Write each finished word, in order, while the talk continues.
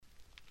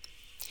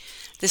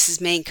This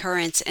is Maine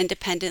Current's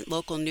independent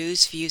local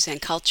news, views,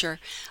 and culture.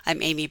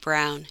 I'm Amy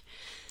Brown.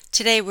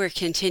 Today we're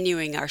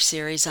continuing our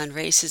series on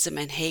racism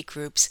and hate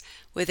groups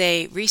with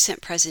a recent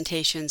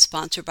presentation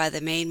sponsored by the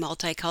Maine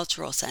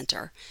Multicultural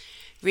Center.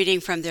 Reading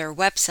from their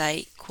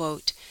website,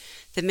 quote,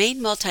 "The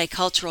Maine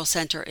Multicultural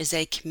Center is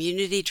a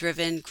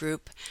community-driven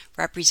group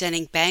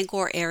representing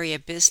Bangor area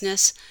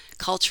business,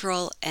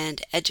 cultural,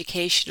 and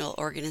educational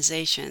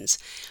organizations.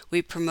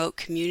 We promote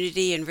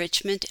community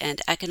enrichment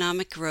and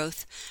economic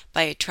growth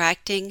by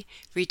attracting,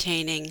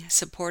 retaining,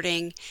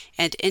 supporting,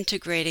 and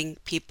integrating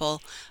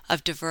people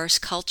of diverse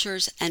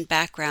cultures and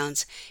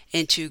backgrounds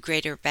into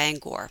Greater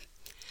Bangor.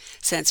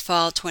 Since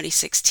fall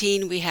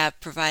 2016, we have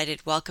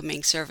provided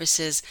welcoming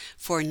services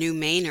for new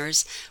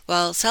Mainers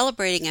while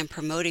celebrating and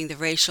promoting the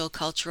racial,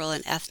 cultural,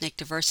 and ethnic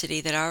diversity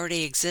that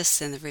already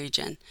exists in the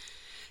region.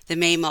 The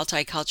Maine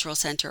Multicultural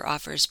Center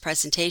offers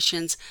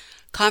presentations,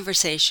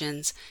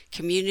 conversations,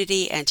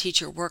 community and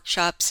teacher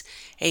workshops,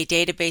 a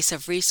database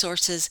of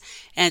resources,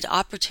 and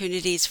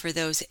opportunities for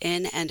those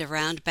in and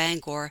around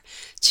Bangor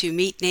to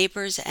meet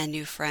neighbors and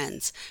new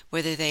friends,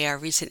 whether they are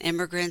recent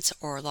immigrants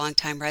or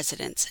longtime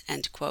residents,"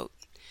 end quote.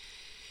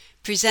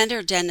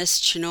 Presenter Dennis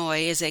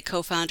Chenoy is a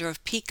co-founder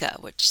of PICA,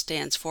 which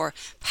stands for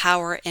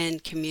Power in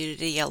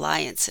Community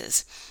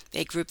Alliances,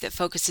 a group that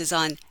focuses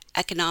on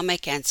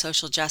economic and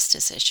social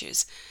justice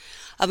issues.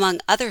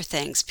 Among other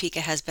things, PICA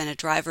has been a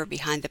driver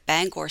behind the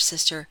Bangor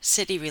Sister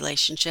City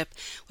relationship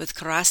with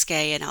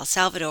Carrasque in El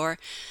Salvador,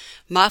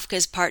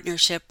 MAFCA's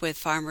partnership with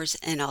farmers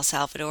in El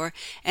Salvador,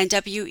 and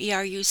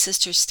WERU's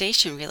sister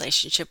station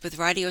relationship with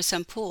Radio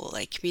Sampul,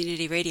 a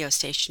community radio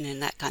station in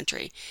that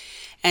country.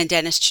 And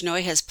Dennis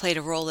Chenoy has played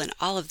a role in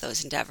all of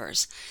those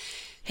endeavors.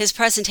 His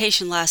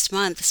presentation last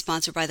month,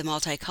 sponsored by the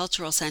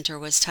Multicultural Center,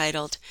 was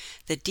titled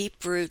 "The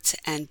Deep Roots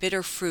and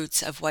Bitter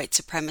Fruits of White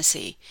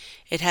Supremacy."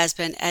 It has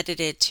been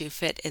edited to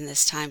fit in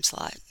this time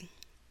slot.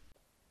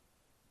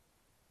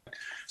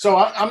 So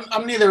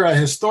I'm neither a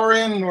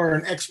historian nor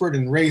an expert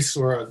in race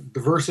or a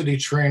diversity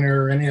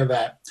trainer or any of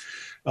that.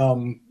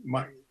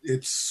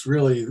 It's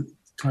really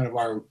kind of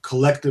our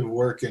collective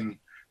work in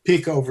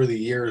PICA over the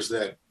years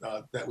that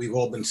we've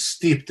all been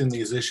steeped in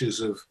these issues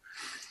of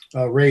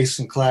race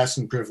and class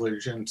and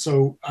privilege. And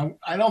so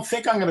I don't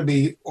think I'm going to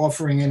be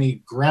offering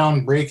any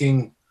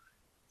groundbreaking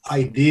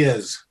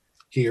ideas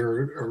here,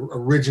 or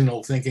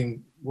original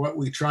thinking. What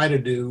we try to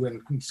do,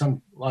 and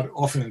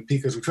often in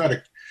PICA, is we try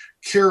to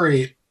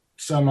curate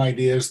some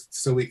ideas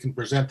so we can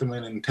present them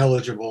in an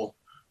intelligible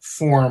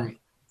form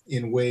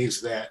in ways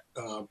that,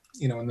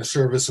 in the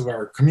service of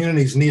our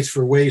community's needs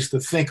for ways to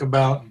think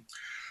about and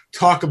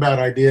talk about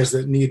ideas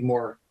that need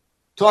more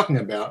talking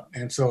about.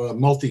 And so a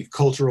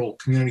multicultural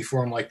community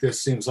forum like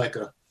this seems like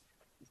a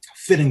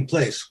fitting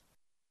place.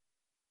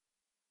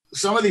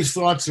 Some of these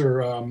thoughts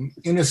are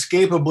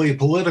inescapably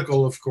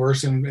political, of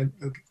course, and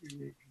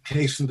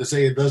hasten to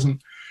say it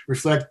doesn't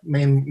reflect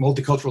Maine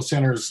Multicultural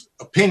Center's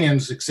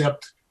opinions,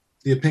 except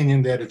the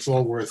opinion that it's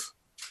all worth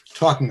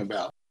talking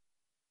about.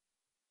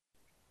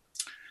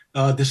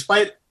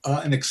 Despite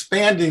an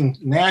expanding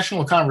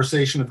national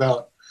conversation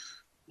about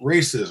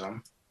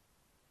racism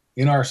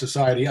in our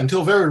society,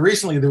 until very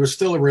recently, there was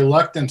still a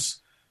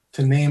reluctance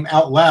to name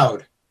out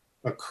loud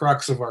a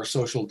crux of our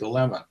social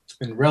dilemma. It's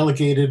been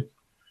relegated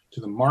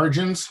to the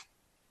margins,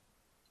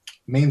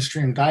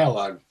 mainstream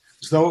dialogue,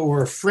 as though it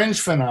were a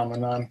fringe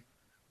phenomenon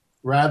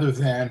rather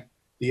than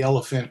the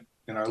elephant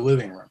in our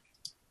living room.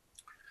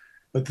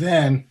 But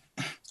then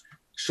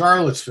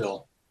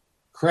Charlottesville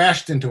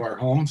crashed into our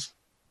homes.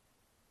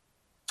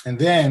 And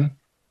then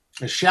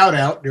a shout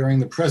out during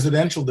the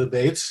presidential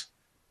debates,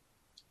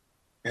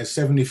 as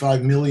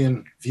 75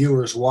 million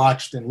viewers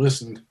watched and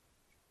listened.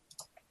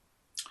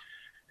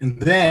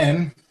 And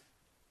then,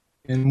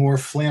 in more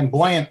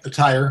flamboyant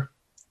attire,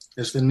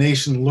 as the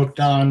nation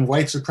looked on,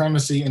 white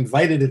supremacy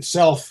invited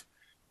itself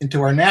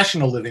into our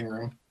national living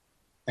room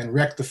and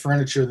wrecked the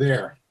furniture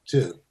there,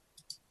 too.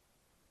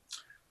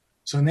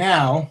 So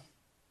now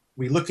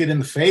we look it in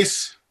the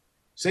face,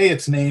 say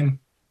its name,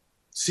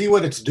 see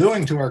what it's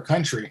doing to our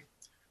country,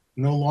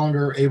 no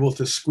longer able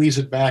to squeeze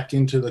it back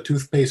into the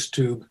toothpaste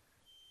tube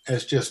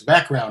as just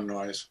background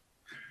noise.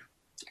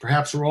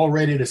 Perhaps we're all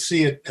ready to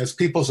see it as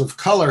peoples of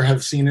color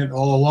have seen it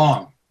all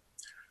along.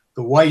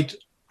 The white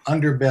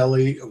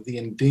underbelly of the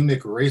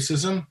endemic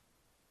racism,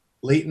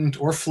 latent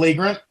or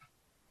flagrant,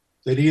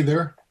 that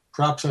either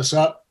props us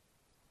up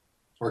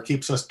or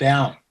keeps us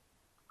down.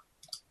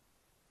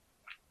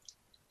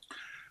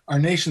 Our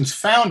nation's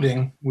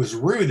founding was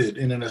rooted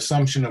in an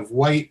assumption of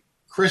white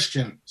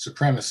Christian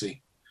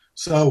supremacy.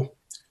 So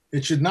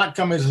it should not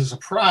come as a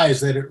surprise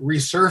that it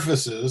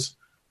resurfaces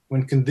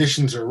when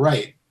conditions are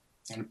right.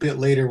 And a bit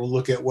later, we'll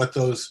look at what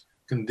those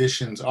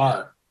conditions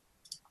are.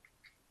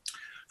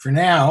 For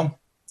now,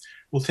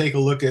 we'll take a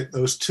look at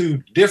those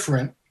two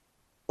different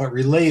but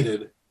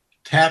related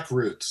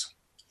taproots.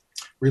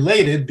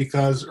 Related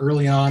because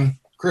early on,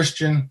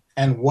 Christian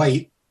and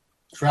white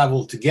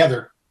traveled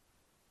together.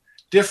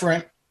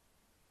 Different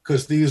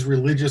because these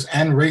religious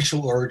and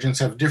racial origins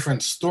have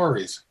different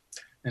stories,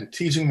 and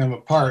teasing them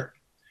apart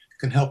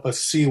can help us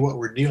see what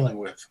we're dealing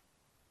with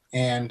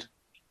and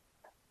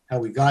how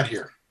we got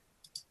here.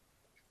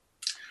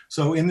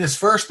 So in this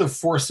first of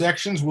 4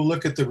 sections, we'll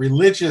look at the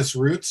religious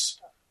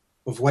roots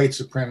of white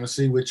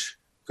supremacy, which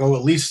go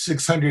at least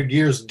 600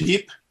 years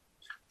deep.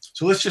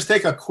 So let's just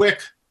take a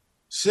quick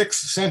 6th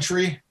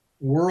century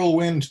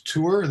whirlwind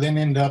tour, then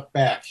end up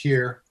back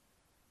here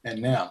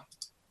and now.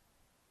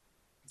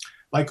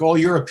 Like all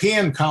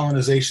European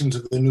colonizations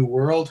of the New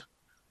World,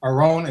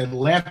 our own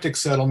Atlantic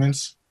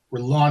settlements were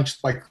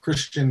launched by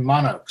Christian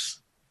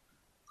monarchs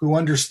who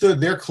understood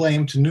their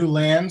claim to new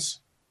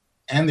lands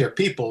and their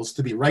peoples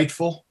to be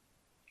rightful,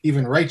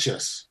 even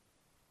righteous,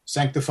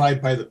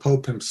 sanctified by the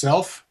Pope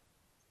himself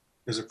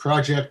as a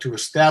project to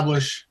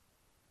establish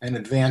and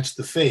advance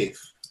the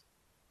faith.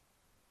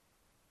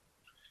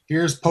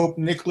 Here's Pope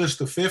Nicholas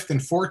V in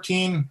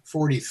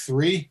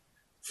 1443,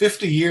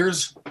 50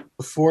 years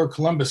before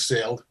Columbus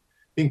sailed,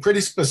 being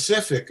pretty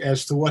specific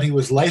as to what he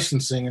was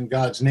licensing in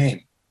God's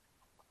name.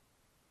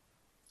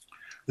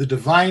 The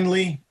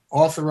divinely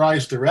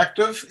authorized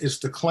directive is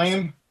to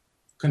claim,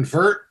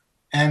 convert,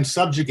 and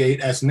subjugate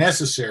as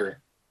necessary,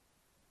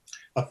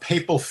 a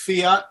papal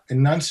fiat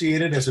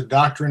enunciated as a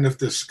doctrine of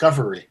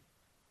discovery,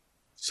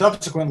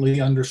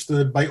 subsequently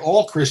understood by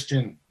all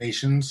Christian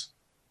nations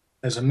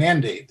as a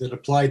mandate that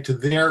applied to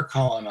their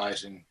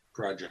colonizing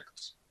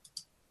projects.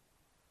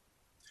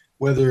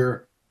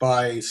 Whether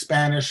by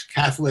Spanish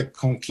Catholic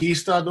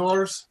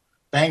conquistadors,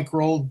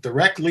 bankrolled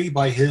directly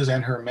by His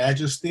and Her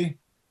Majesty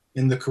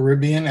in the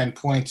Caribbean and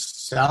points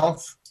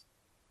south,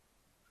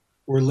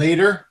 or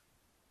later,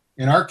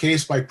 in our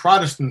case, by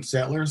Protestant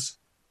settlers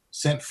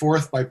sent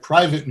forth by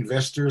private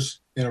investors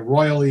in a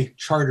royally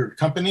chartered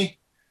company,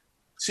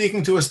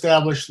 seeking to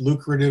establish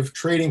lucrative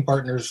trading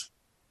partners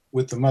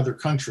with the mother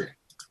country.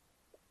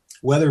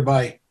 Whether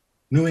by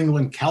New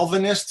England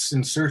Calvinists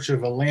in search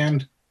of a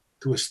land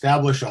to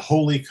establish a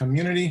holy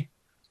community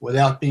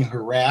without being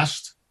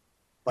harassed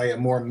by a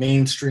more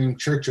mainstream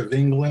Church of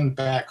England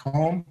back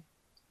home,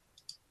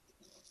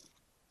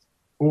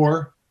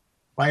 or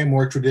by a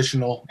more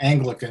traditional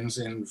Anglicans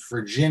in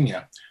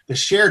Virginia. The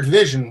shared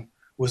vision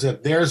was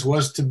that theirs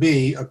was to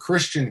be a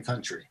Christian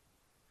country.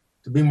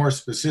 To be more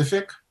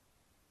specific,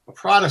 a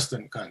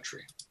Protestant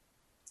country,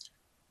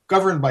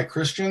 governed by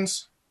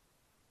Christians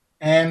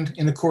and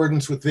in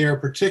accordance with their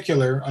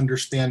particular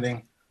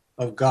understanding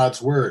of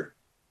God's word.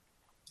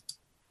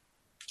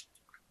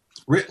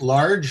 Writ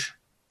large,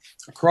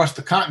 across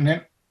the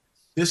continent,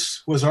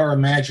 this was our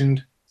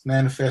imagined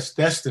manifest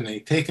destiny,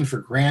 taken for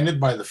granted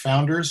by the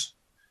founders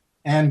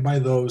and by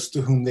those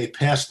to whom they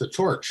passed the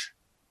torch.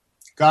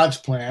 God's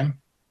plan,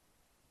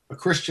 a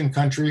Christian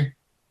country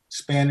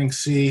spanning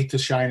sea to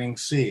shining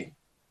sea,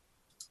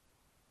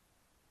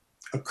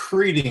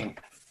 accreting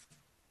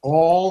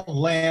all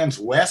lands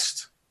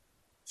west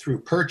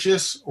through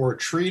purchase or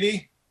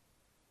treaty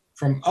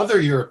from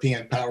other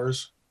European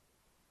powers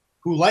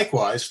who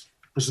likewise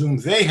presumed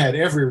they had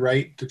every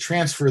right to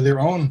transfer their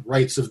own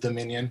rights of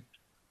dominion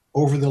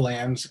over the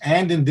lands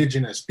and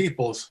indigenous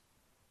peoples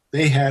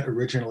they had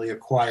originally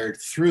acquired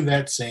through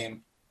that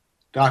same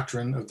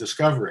doctrine of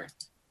discovery.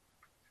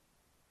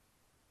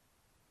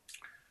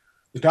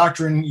 The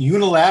doctrine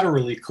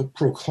unilaterally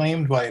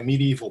proclaimed by a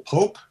medieval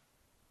pope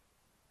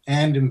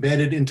and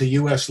embedded into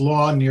US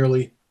law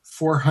nearly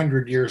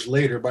 400 years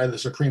later by the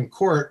Supreme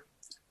Court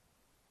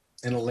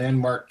in a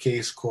landmark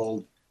case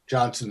called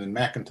Johnson and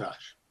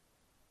McIntosh.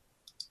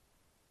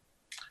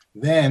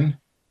 Then,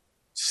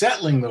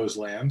 settling those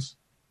lands,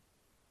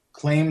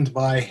 claimed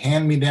by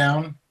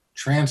hand-me-down,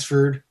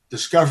 transferred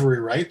discovery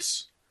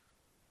rights,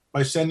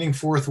 by sending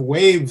forth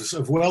waves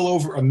of well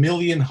over 1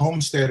 million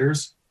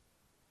homesteaders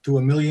to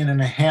 1.5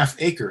 million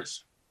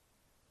acres,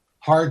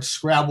 hard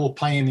scrabble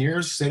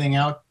pioneers setting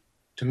out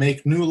to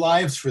make new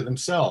lives for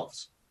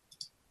themselves,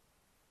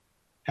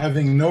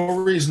 having no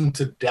reason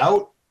to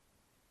doubt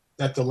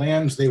that the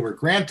lands they were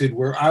granted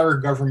were our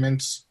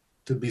government's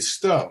to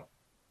bestow.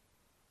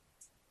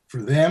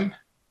 For them,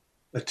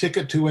 a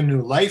ticket to a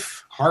new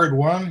life, hard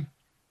won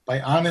by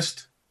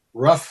honest,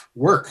 rough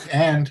work,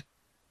 and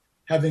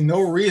having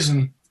no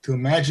reason to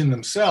imagine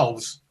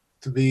themselves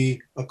to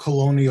be a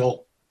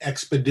colonial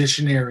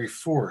expeditionary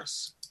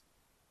force.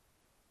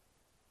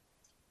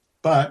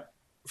 But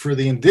for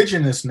the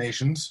indigenous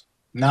nations,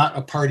 not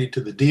a party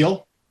to the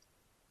deal,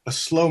 a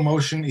slow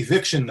motion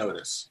eviction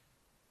notice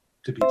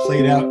to be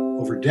played out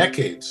over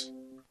decades,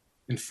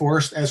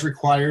 enforced as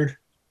required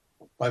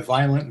by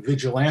violent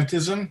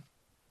vigilantism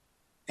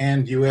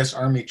and US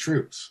Army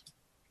troops.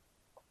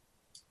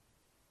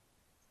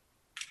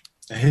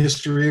 A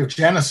history of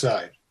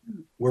genocide,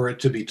 were it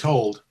to be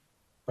told,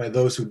 by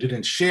those who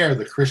didn't share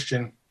the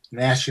Christian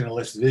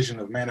nationalist vision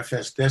of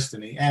manifest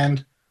destiny,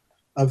 and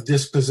of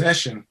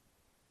dispossession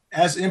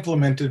as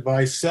implemented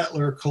by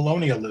settler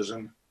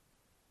colonialism,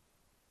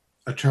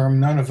 a term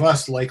none of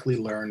us likely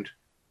learned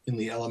in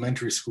the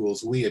elementary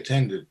schools we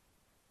attended.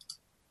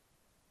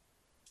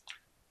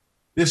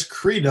 This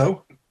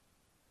credo,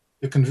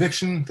 the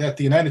conviction that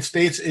the United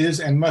States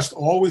is and must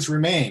always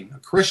remain a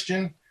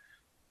Christian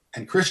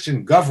and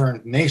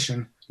Christian-governed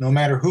nation, no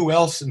matter who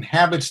else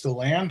inhabits the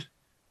land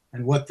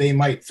and what they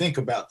might think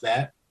about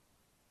that,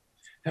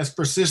 has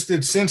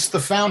persisted since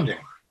the founding.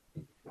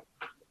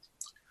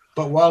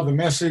 But while the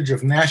message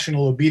of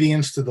national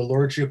obedience to the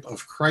Lordship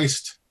of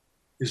Christ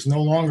is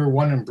no longer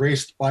one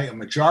embraced by a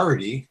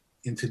majority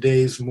in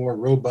today's more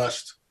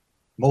robust,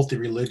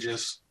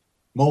 multi-religious,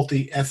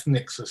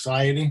 multi-ethnic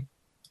society,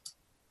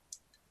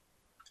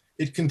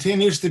 it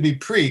continues to be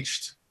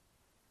preached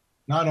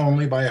not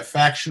only by a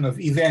faction of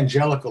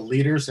evangelical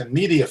leaders and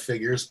media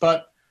figures,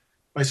 but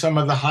by some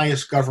of the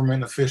highest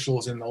government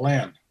officials in the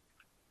land.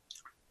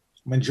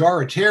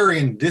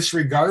 Majoritarian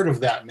disregard of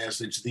that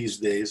message these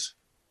days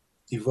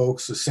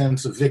evokes a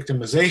sense of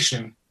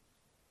victimization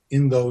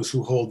in those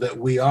who hold that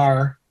we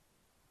are,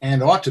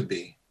 and ought to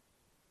be,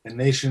 a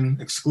nation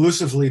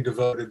exclusively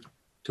devoted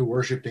to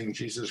worshiping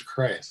Jesus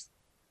Christ.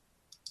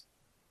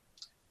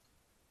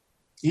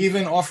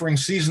 Even offering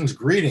season's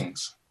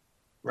greetings,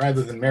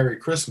 rather than Merry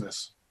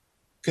Christmas,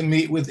 can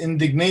meet with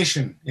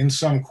indignation in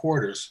some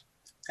quarters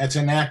as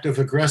an act of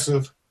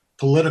aggressive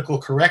political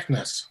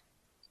correctness,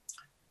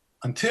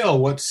 until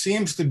what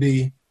seems to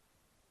be,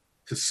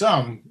 to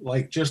some,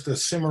 like just a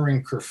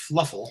simmering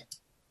kerfluffle,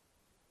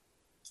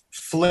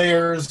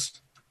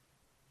 flares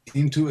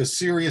into a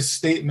serious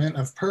statement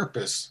of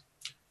purpose,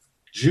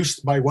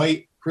 juiced by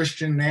white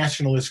Christian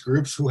nationalist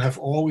groups who have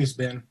always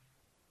been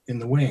in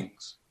the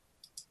wings.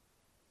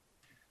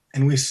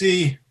 And we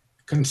see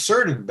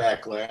concerted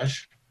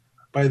backlash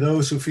by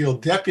those who feel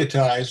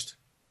deputized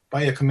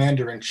by a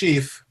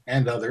commander-in-chief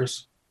and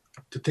others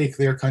to take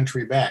their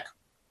country back.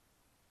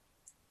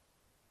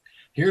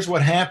 Here's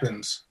what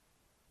happens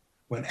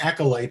when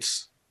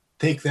acolytes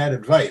take that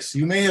advice.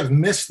 You may have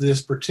missed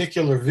this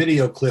particular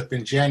video clip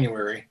in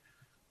January,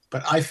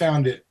 but I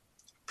found it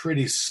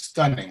pretty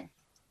stunning.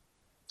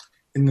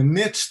 In the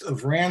midst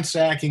of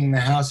ransacking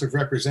the House of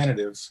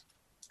Representatives,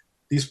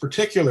 these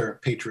particular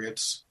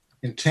patriots,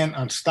 intent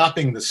on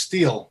stopping the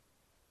steal,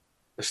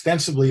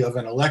 ostensibly of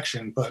an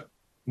election, but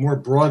more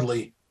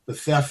broadly, the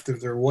theft of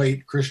their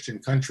white Christian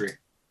country,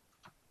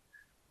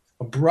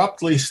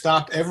 abruptly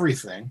stop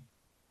everything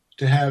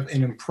to have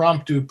an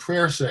impromptu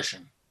prayer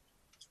session,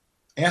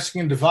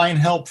 asking divine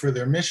help for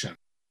their mission.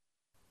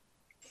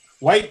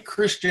 White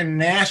Christian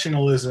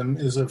nationalism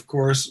is, of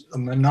course, a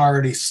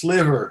minority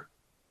sliver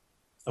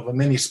of a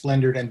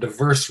many-splendored and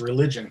diverse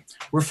religion.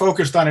 We're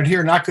focused on it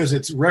here not because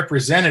it's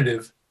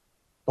representative,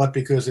 but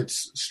because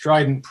its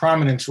strident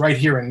prominence right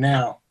here and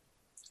now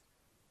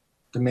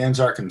demands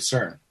our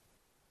concern.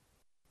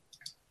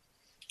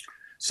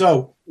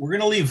 So we're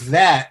going to leave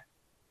that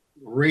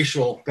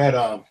religious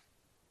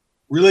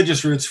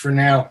roots for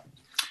now,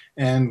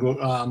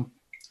 and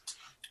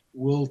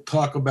we'll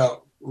talk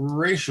about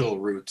racial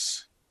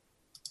roots,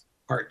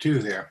 part 2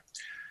 there.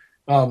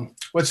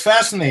 What's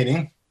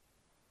fascinating,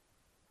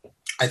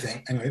 I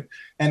think, anyway,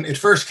 and at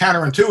first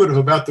counterintuitive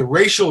about the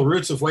racial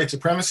roots of white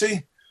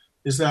supremacy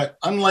is that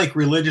unlike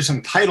religious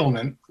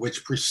entitlement,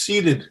 which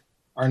preceded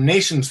our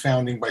nation's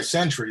founding by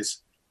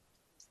centuries,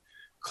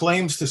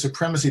 claims to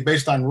supremacy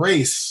based on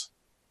race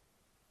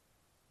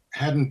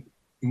hadn't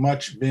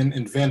much been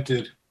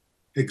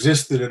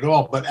existed at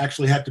all, but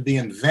actually had to be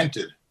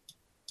invented,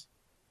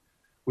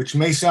 which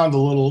may sound a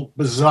little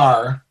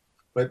bizarre,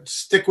 but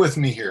stick with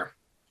me here.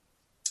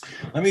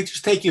 Let me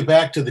just take you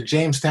back to the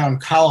Jamestown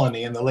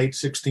colony in the late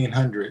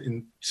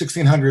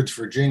 1600s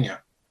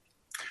Virginia.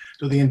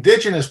 So the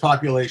indigenous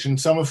population,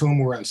 some of whom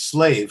were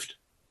enslaved,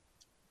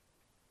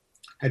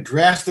 had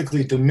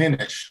drastically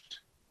diminished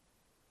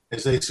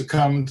as they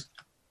succumbed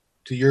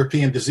to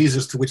European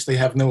diseases to which they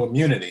have no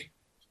immunity.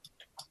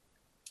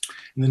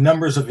 And the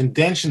numbers of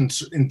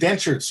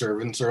indentured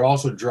servants are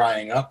also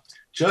drying up,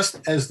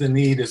 just as the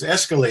need is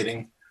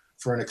escalating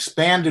for an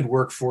expanded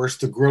workforce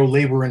to grow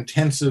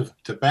labor-intensive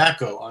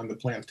tobacco on the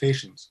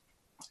plantations.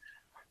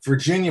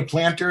 Virginia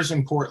planters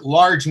import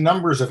large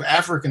numbers of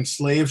African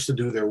slaves to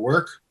do their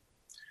work,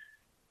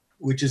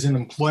 which is an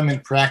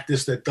employment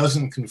practice that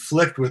doesn't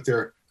conflict with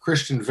their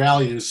Christian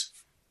values,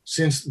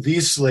 since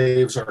these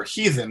slaves are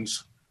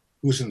heathens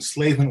whose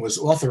enslavement was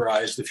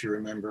authorized, if you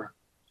remember,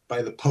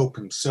 by the Pope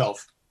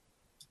himself.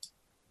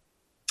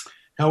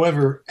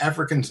 However,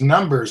 Africans'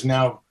 numbers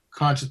now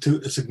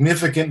constitute a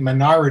significant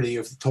minority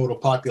of the total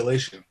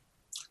population,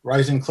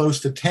 rising close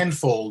to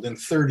tenfold in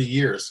 30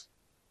 years.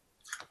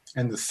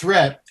 And the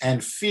threat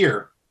and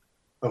fear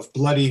of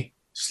bloody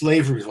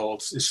slave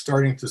revolts is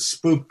starting to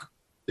spook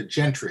the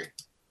gentry.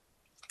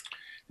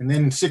 And then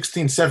in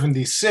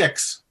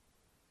 1676,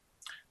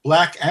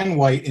 Black and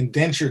white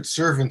indentured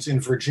servants in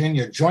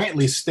Virginia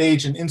jointly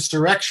stage an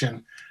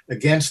insurrection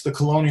against the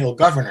colonial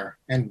governor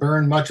and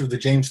burn much of the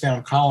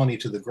Jamestown colony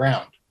to the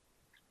ground.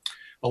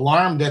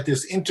 Alarmed at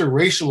this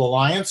interracial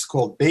alliance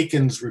called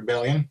Bacon's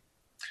Rebellion,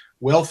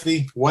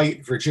 wealthy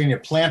white Virginia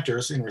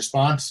planters, in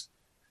response,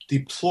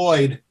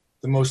 deployed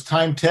the most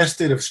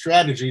time-tested of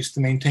strategies to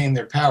maintain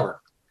their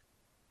power: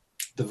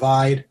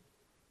 divide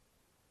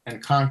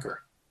and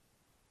conquer.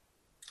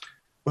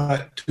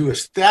 But to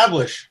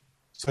establish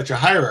such a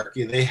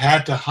hierarchy, they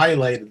had to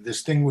highlight a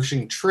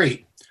distinguishing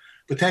trait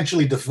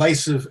potentially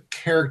divisive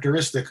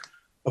characteristic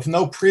of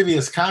no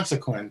previous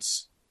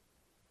consequence,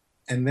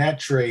 and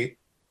that trait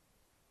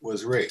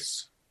was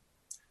race.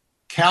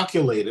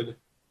 Calculated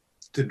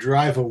to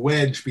drive a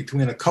wedge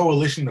between a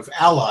coalition of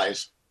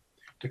allies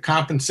to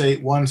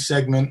compensate one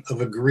segment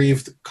of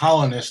aggrieved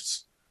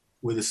colonists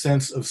with a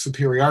sense of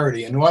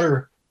superiority in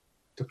order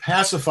to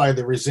pacify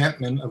the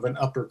resentment of an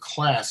upper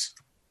class,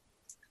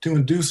 to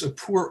induce a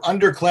poor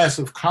underclass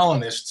of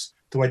colonists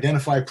to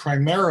identify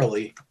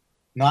primarily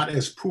not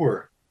as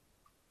poor,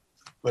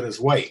 but as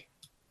white.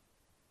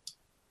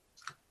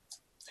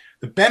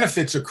 The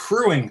benefits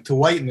accruing to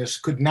whiteness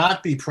could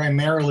not be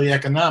primarily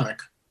economic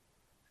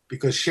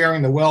because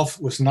sharing the wealth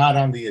was not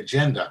on the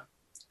agenda.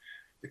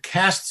 The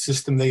caste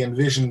system they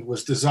envisioned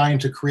was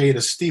designed to create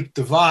a steep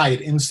divide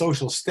in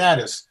social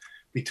status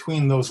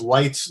between those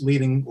whites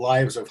leading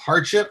lives of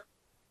hardship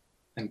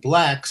and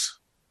blacks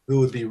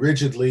who would be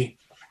rigidly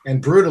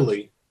and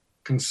brutally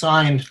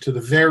consigned to the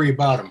very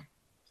bottom.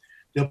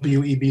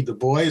 W.E.B. Du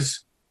Bois,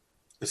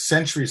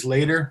 centuries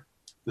later,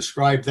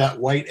 described that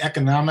white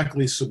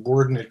economically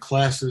subordinate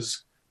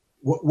classes,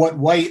 what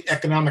white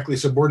economically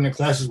subordinate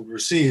classes would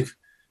receive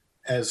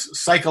as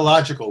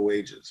psychological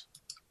wages.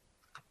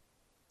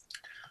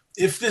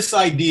 If this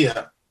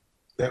idea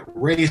that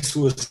race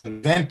was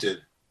invented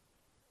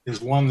is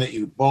one that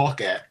you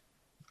balk at,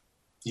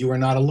 you are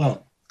not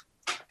alone.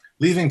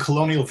 Leaving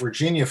colonial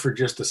Virginia for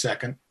just a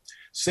second,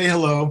 say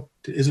hello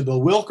to Isabel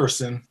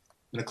Wilkerson,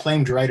 an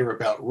acclaimed writer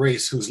about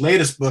race, whose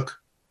latest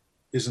book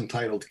is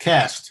entitled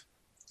Caste,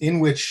 in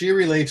which she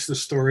relates the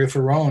story of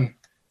her own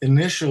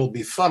initial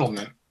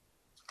befuddlement.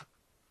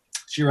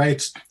 She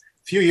writes, "A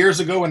few years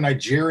ago, a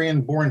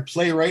Nigerian-born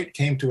playwright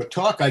came to a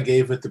talk I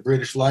gave at the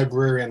British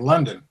Library in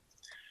London.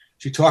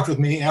 She talked with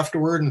me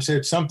afterward and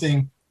said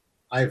something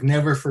I have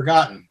never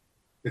forgotten.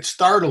 It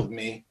startled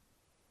me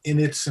in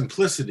its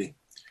simplicity.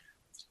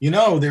 You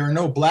know, there are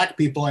no black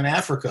people in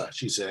Africa,"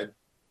 she said.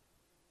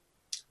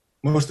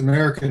 Most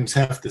Americans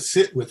have to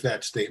sit with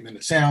that statement.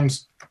 It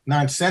sounds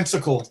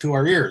nonsensical to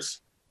our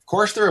ears. Of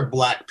course there are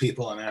black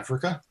people in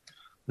Africa.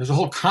 There's a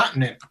whole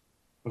continent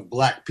of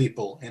black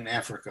people in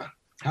Africa.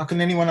 How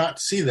can anyone not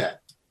see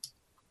that?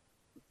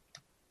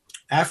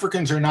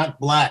 Africans are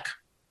not black,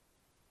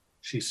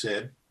 she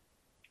said.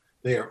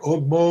 They are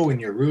Ogbo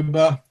and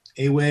Yoruba,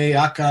 Ewe,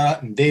 Aka,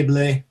 and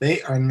Deble.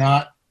 They are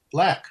not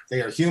black.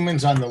 They are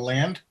humans on the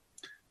land.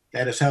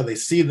 That is how they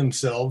see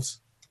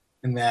themselves,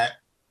 and that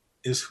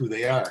is who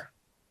they are.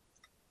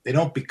 They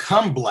don't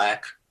become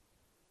black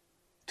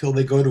till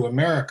they go to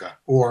America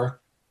or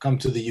come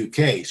to the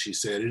UK, she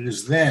said. It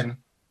is then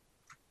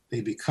they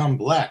become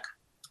black.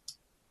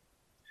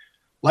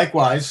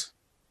 Likewise,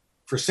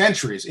 for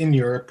centuries in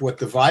Europe, what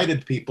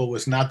divided people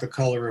was not the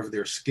color of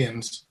their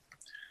skins.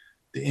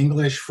 The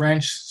English,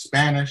 French,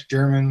 Spanish,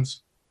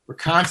 Germans were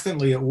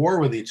constantly at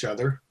war with each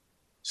other.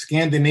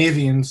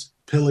 Scandinavians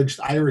pillaged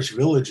Irish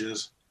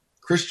villages.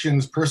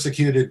 Christians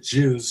persecuted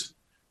Jews.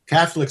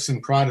 Catholics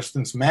and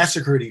Protestants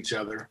massacred each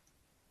other.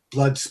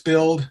 Blood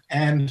spilled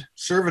and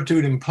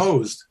servitude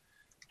imposed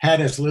had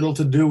as little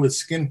to do with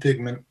skin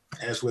pigment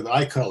as with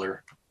eye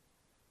color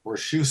or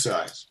shoe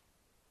size.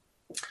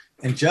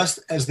 And just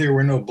as there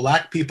were no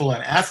black people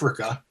in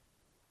Africa,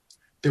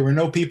 there were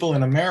no people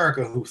in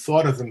America who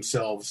thought of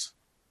themselves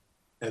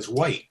as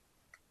white.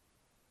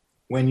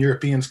 When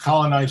Europeans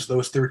colonized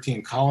those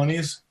 13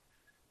 colonies,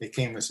 they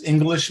came as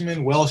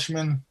Englishmen,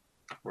 Welshmen,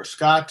 or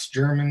Scots,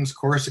 Germans,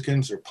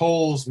 Corsicans, or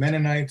Poles,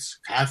 Mennonites,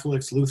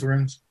 Catholics,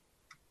 Lutherans,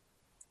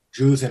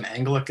 Jews, and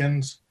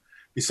Anglicans.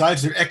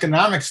 Besides their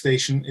economic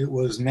station, it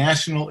was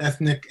national,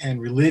 ethnic, and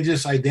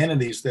religious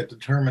identities that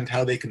determined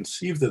how they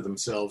conceived of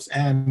themselves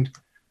and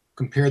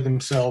compared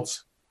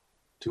themselves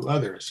to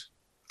others.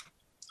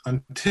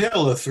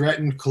 Until a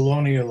threatened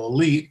colonial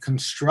elite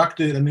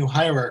constructed a new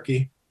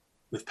hierarchy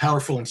with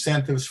powerful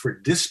incentives for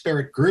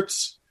disparate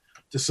groups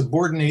to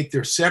subordinate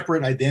their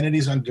separate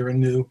identities under a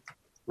new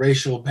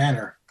racial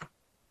banner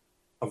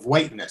of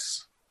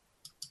whiteness.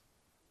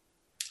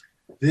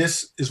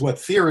 This is what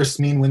theorists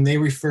mean when they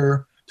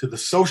refer to the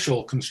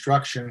social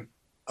construction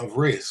of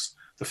race,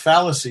 the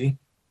fallacy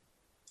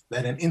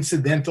that an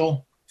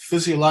incidental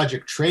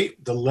physiologic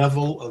trait, the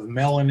level of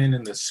melanin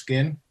in the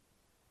skin,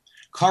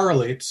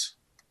 correlates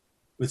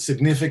with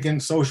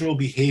significant social,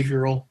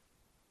 behavioral,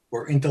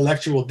 or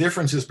intellectual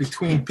differences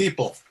between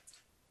people.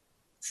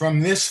 From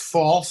this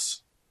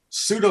false,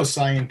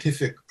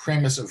 pseudoscientific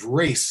premise of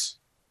race,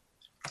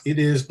 it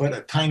is but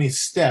a tiny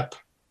step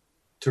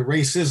to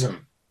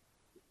racism,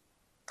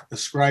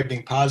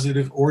 ascribing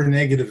positive or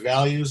negative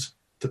values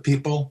to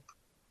people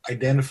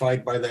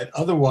identified by that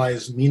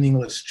otherwise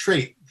meaningless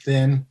trait,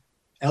 then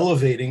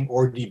elevating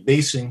or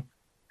debasing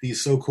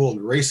these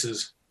so-called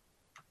races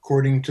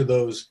according to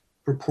those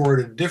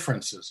purported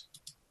differences.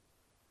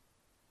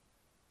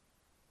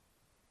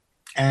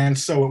 And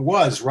so it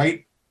was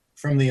right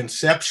from the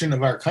inception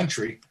of our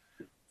country,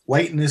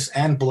 whiteness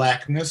and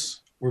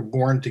blackness were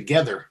born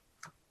together,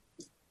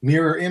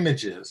 mirror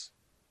images,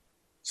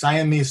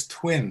 Siamese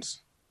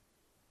twins,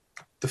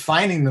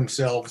 defining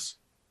themselves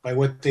by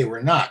what they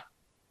were not.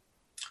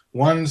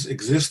 one's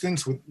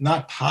existence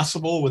not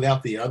possible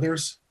without the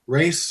other's,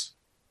 race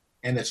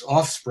and its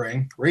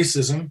offspring,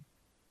 racism,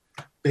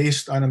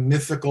 based on a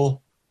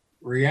mythical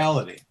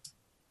reality.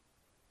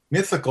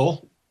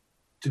 Mythical,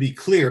 to be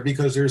clear,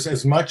 because there's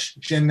as much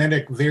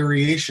genetic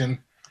variation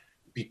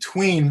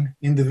between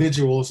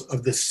individuals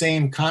of the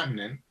same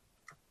continent,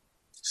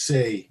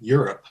 say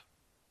Europe,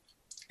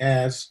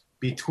 as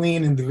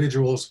between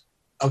individuals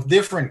of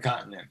different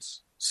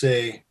continents,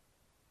 say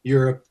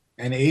Europe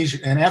and Asia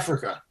and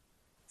Africa,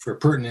 for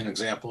pertinent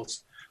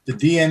examples. The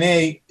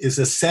DNA is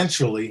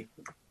essentially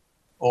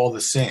all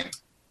the same.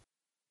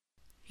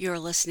 You're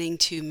listening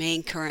to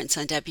Maine Currents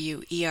on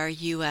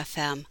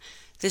WERU-FM.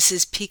 This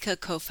is PICA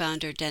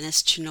co-founder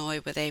Dennis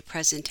Chenoy with a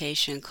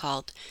presentation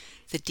called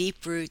The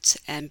Deep Roots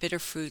and Bitter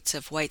Fruits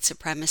of White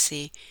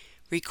Supremacy,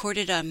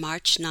 recorded on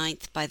March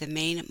 9th by the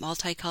Maine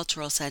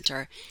Multicultural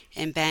Center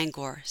in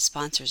Bangor,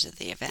 sponsors of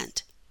the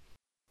event.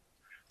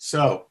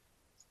 So,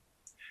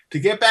 to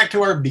get back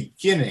to our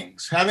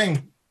beginnings,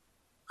 having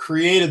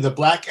created the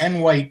black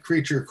and white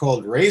creature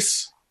called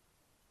race,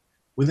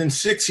 within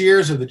 6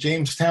 years of the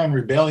Jamestown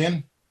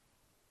Rebellion,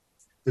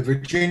 the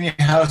Virginia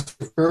House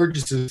of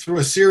Burgesses, through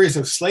a series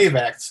of slave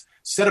acts,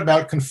 set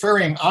about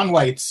conferring on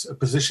whites a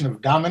position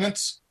of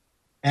dominance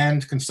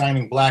and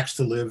consigning blacks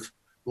to live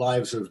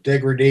lives of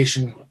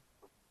degradation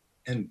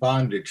and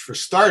bondage. For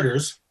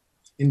starters,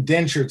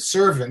 indentured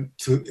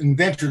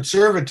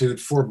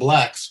servitude for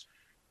blacks,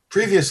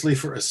 previously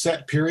for a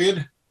set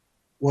period,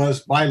 was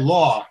by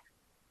law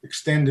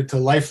extended to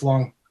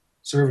lifelong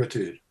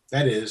servitude,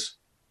 that is,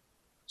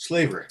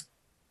 slavery.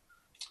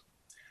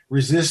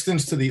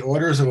 Resistance to the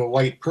orders of a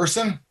white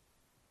person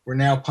were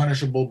now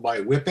punishable by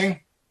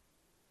whipping.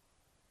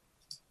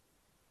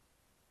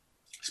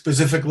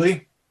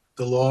 Specifically,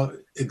 the law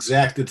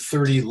exacted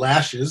 30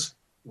 lashes,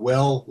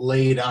 well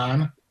laid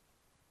on.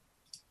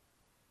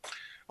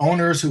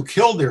 Owners who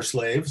killed their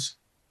slaves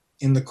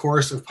in the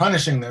course of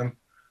punishing them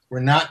were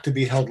not to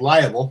be held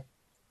liable,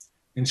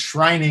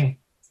 enshrining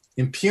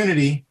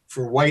impunity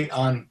for white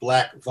on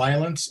black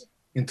violence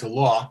into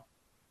law.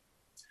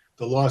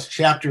 The law's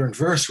chapter and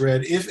verse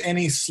read, "If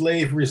any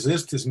slave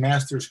resist his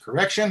master's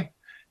correction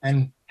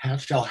and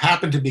shall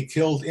happen to be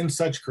killed in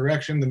such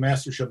correction, the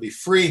master shall be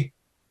free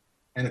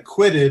and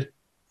acquitted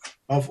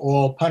of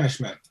all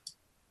punishment."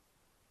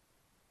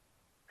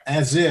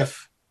 As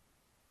if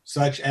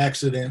such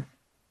accident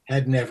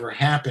had never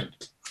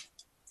happened.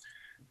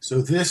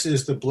 So this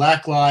is the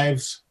Black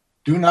Lives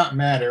Do Not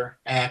Matter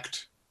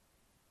Act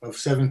of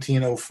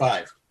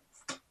 1705.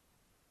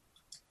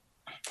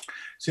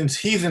 Since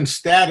heathen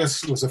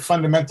status was a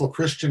fundamental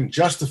Christian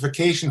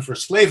justification for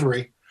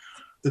slavery,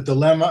 the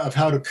dilemma of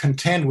how to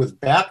contend with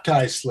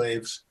baptized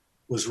slaves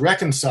was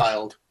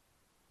reconciled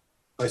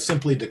by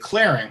simply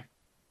declaring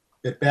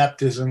that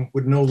baptism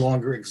would no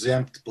longer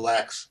exempt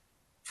blacks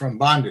from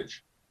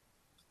bondage.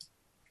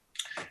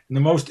 And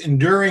the most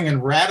enduring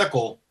and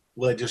radical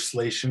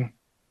legislation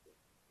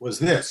was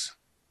this.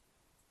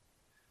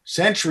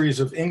 Centuries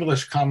of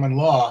English common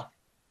law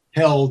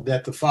held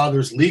that the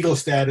father's legal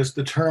status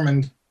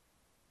determined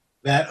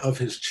that of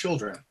his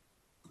children.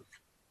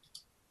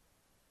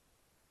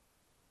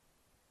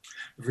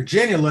 The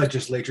Virginia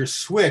legislature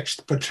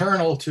switched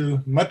paternal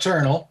to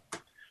maternal,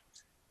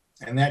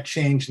 and that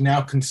change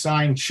now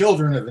consigned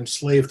children of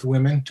enslaved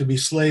women to be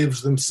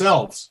slaves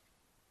themselves,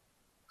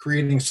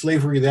 creating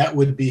slavery that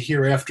would be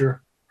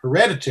hereafter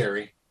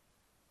hereditary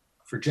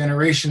for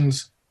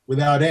generations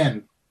without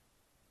end,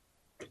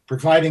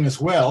 providing as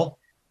well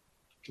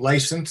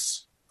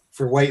license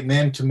for white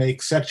men to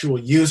make sexual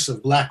use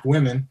of black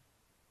women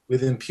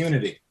with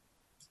impunity.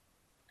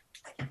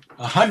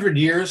 100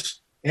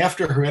 years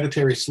after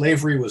hereditary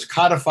slavery was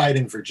codified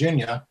in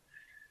Virginia,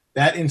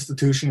 that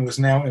institution was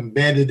now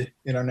embedded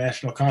in our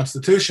national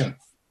constitution.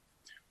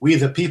 We,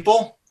 the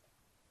people,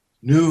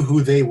 knew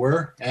who they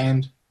were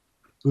and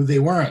who they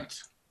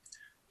weren't.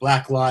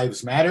 Black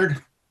lives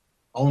mattered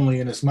only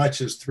in as much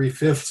as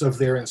 3/5 of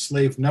their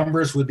enslaved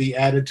numbers would be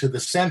added to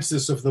the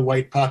census of the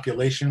white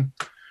population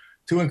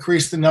to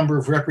increase the number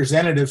of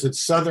representatives that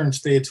southern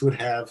states would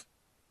have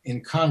in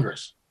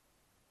Congress.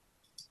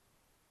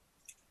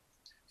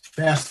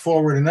 Fast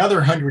forward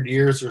another 100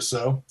 years or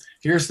so,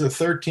 here's the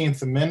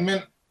 13th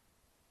Amendment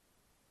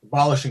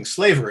abolishing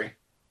slavery.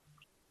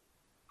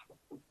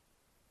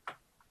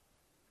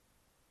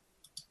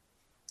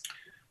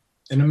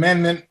 An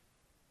amendment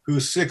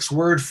whose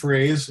 6-word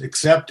phrase,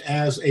 "except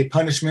as a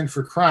punishment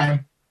for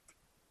crime,"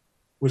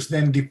 was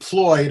then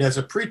deployed as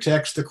a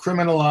pretext to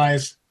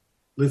criminalize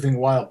living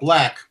while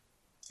black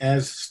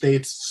as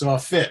states saw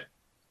fit,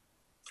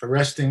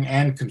 arresting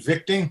and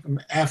convicting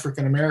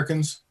African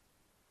Americans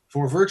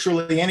for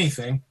virtually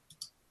anything,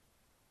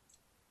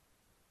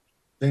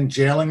 then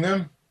jailing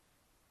them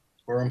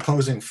or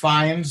imposing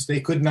fines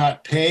they could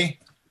not pay,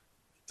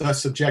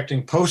 thus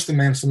subjecting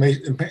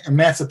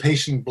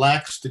post-emancipation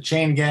blacks to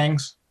chain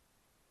gangs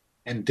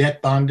and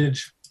debt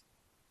bondage.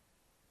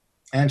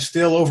 And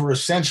still over a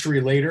century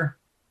later,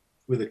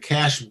 with a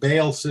cash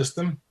bail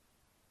system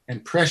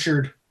and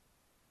pressured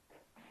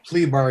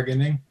plea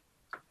bargaining,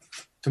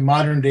 to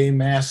modern-day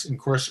mass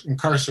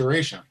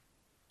incarceration,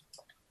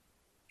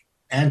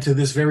 and to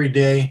this very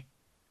day,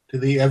 to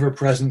the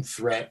ever-present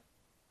threat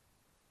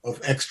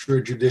of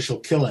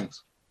extrajudicial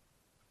killings.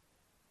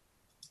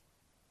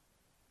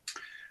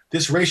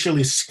 This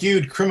racially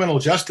skewed criminal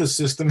justice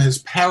system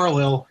has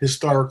parallel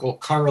historical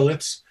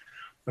correlates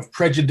of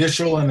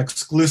prejudicial and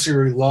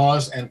exclusory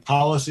laws and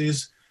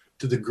policies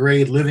to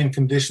degrade living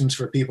conditions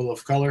for people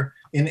of color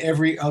in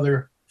every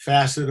other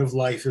facet of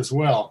life as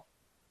well,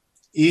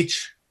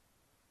 each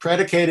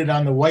predicated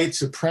on the white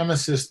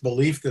supremacist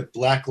belief that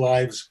Black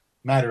lives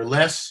matter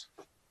less,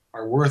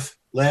 are worth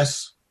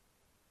less,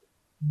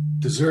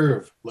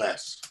 deserve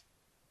less.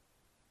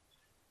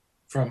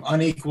 From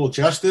unequal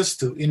justice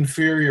to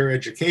inferior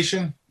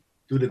education,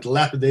 due to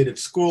dilapidated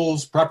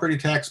schools, property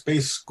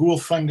tax-based school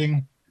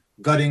funding,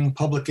 gutting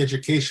public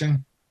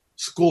education,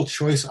 school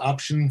choice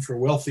option for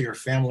wealthier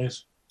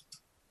families,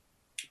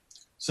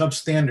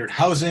 substandard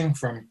housing,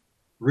 from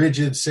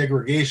rigid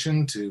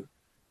segregation to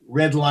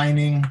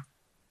redlining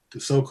to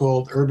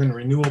so-called urban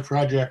renewal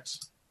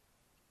projects,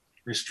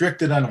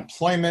 restricted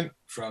unemployment,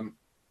 from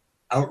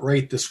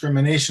outright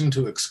discrimination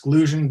to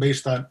exclusion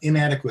based on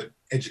inadequate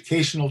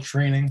educational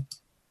training,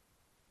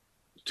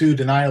 to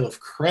denial of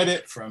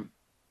credit, from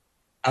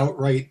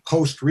outright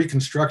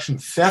post-Reconstruction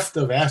theft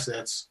of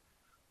assets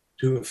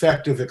to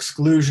effective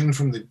exclusion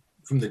from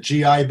the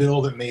GI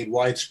Bill that made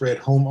widespread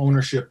home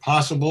ownership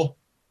possible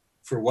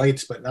for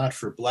whites but not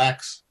for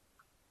Blacks,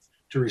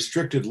 to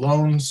restricted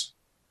loans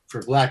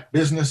for Black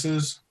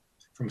businesses,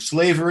 from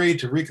slavery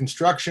to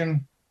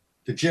Reconstruction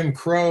to Jim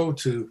Crow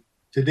to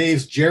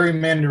today's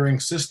gerrymandering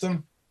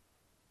system,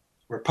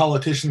 where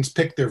politicians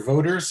pick their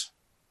voters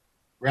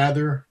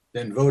rather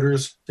than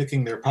voters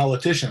picking their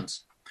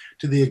politicians,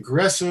 to the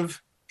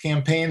aggressive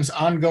campaigns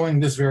ongoing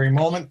this very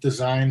moment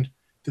designed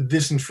to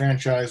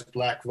disenfranchise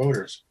Black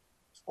voters.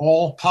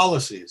 All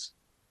policies,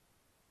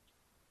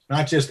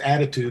 not just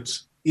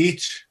attitudes,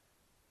 each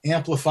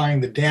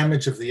amplifying the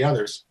damage of the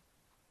others,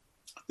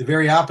 the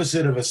very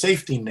opposite of a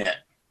safety net.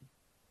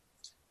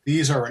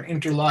 These are an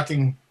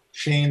interlocking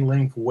chain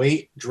link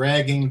weight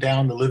dragging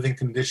down the living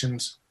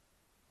conditions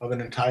of an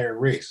entire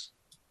race.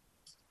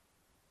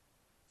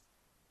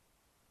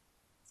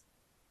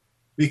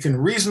 We can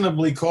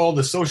reasonably call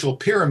the social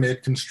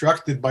pyramid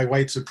constructed by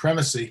white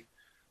supremacy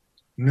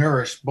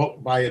nourished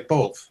by it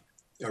both,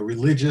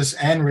 religious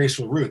and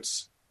racial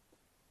roots,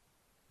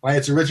 by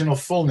its original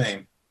full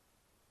name,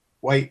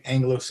 white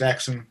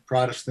Anglo-Saxon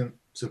Protestant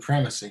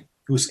supremacy,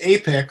 whose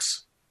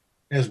apex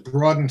has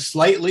broadened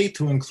slightly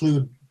to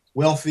include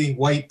wealthy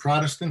white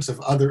Protestants of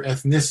other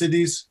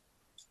ethnicities.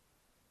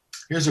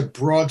 Here's a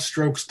broad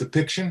strokes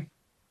depiction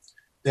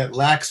that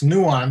lacks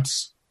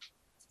nuance,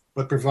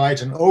 but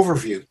provides an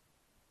overview.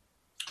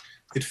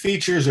 It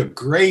features a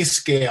gray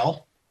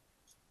scale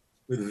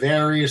with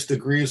various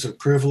degrees of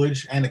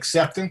privilege and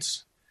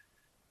acceptance,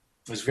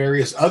 as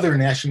various other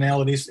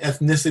nationalities,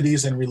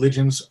 ethnicities, and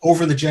religions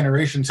over the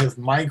generations have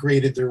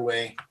migrated their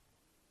way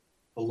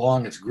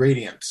along its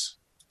gradients.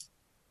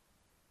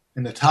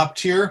 In the top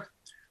tier,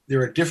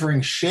 there are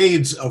differing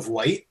shades of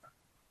white,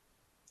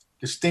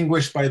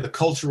 distinguished by the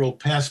cultural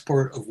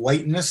passport of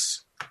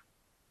whiteness,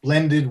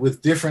 blended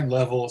with different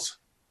levels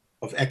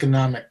of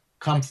economic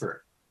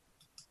comfort.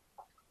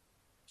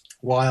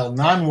 While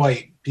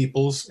non-white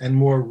peoples and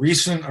more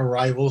recent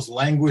arrivals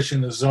languish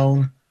in a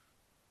zone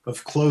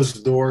of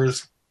closed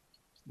doors,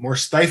 more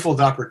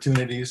stifled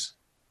opportunities,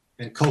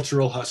 and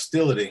cultural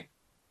hostility.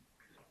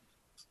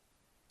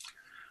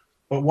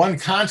 But one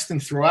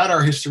constant throughout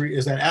our history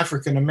is that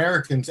African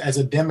Americans as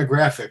a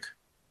demographic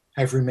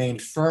have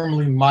remained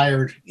firmly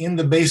mired in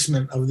the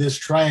basement of this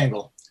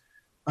triangle,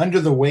 under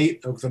the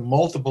weight of the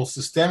multiple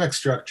systemic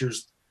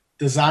structures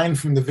designed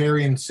from the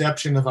very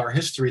inception of our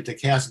history to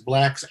cast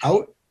Blacks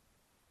out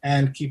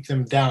and keep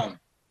them down,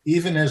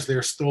 even as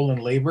their stolen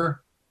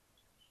labor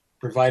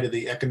provided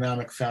the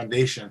economic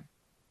foundation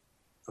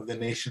of the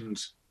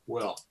nation's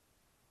wealth.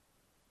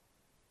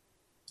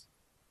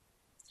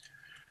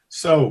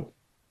 So,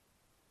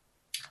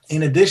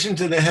 in addition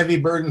to the heavy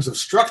burdens of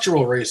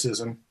structural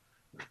racism,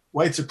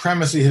 white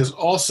supremacy has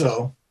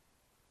also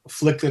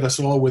afflicted us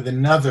all with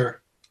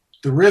another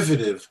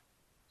derivative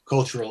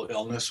cultural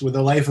illness with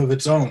a life of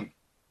its own,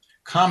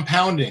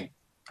 compounding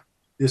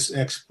this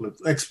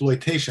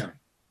exploitation.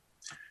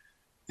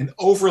 An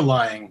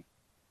overlying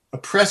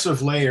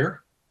oppressive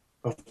layer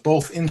of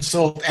both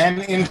insult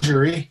and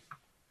injury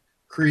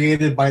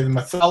created by the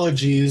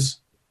mythologies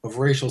of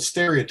racial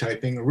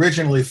stereotyping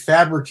originally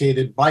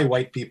fabricated by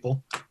white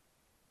people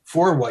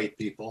for white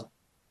people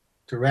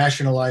to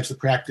rationalize the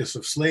practice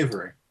of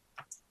slavery.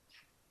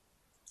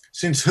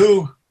 Since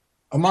who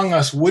among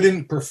us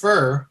wouldn't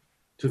prefer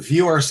to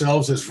view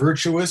ourselves as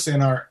virtuous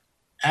and our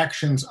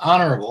actions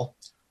honorable,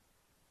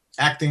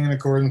 acting in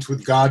accordance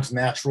with God's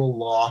natural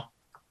law?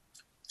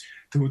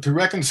 To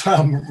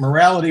reconcile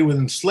morality with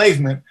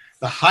enslavement,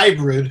 the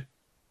hybrid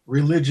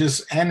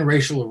religious and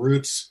racial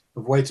roots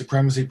of white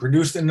supremacy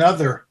produced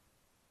another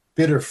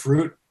bitter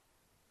fruit,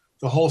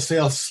 the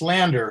wholesale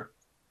slander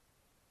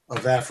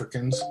of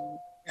Africans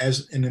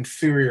as an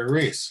inferior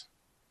race,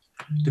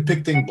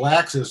 depicting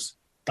blacks as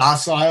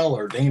docile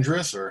or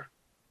dangerous or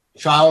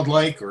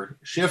childlike or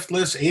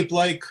shiftless,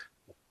 ape-like,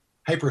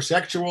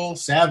 hypersexual,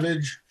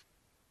 savage,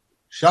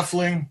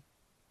 shuffling,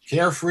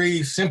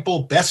 carefree,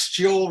 simple,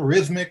 bestial,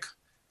 rhythmic,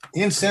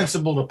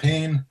 insensible to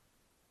pain,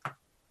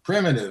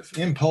 primitive,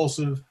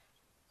 impulsive,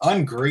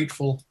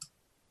 ungrateful,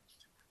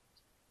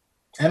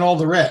 and all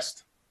the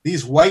rest.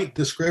 These white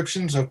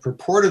descriptions of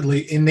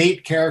purportedly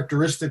innate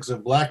characteristics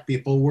of black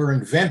people were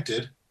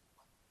invented,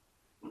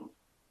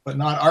 but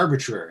not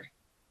arbitrary.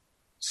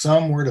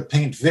 Some were to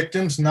paint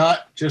victims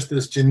not just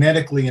as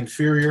genetically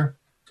inferior,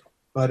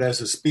 but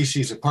as a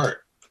species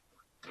apart,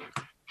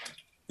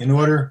 in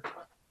order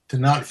to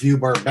not view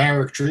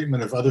barbaric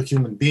treatment of other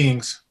human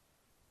beings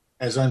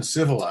as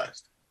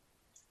uncivilized.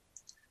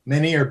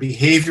 Many are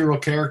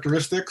behavioral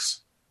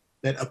characteristics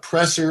that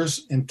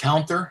oppressors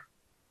encounter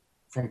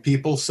from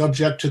people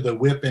subject to the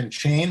whip and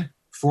chain,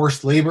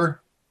 forced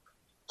labor,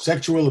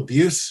 sexual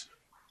abuse,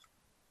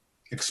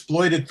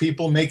 exploited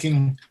people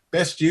making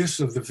best use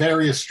of the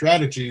various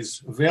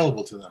strategies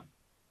available to them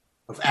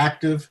of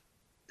active,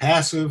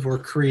 passive, or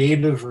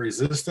creative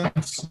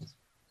resistance,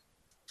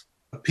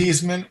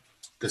 appeasement,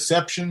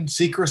 deception,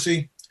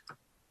 secrecy.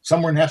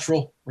 Some were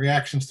natural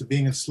reactions to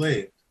being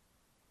enslaved.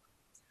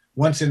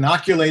 Once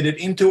inoculated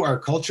into our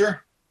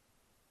culture,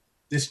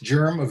 this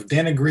germ of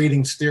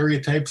denigrating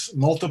stereotypes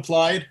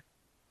multiplied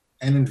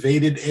and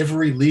invaded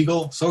every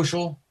legal,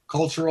 social,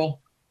 cultural,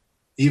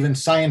 even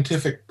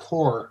scientific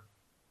pore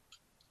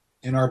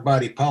in our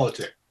body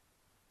politic.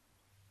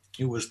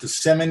 It was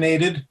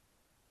disseminated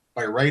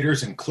by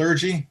writers and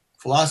clergy,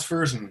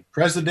 philosophers and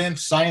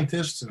presidents,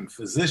 scientists and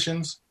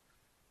physicians,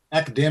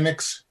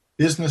 academics,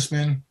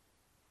 businessmen,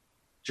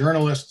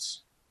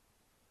 journalists,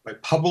 by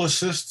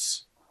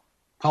publicists,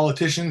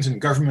 politicians, and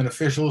government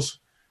officials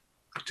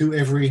to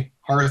every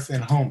hearth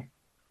and home.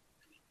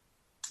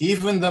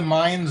 Even the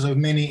minds of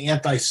many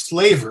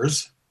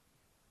anti-slavers,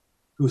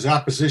 whose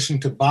opposition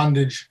to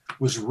bondage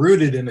was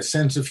rooted in a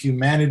sense of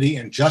humanity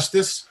and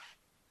justice,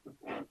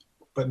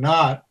 but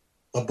not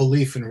a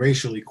belief in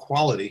racial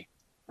equality,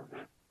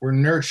 were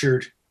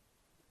nurtured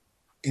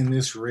in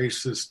this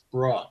racist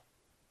broth.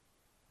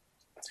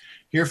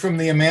 Hear from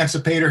the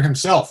emancipator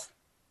himself.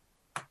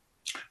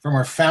 From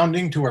our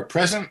founding to our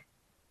present,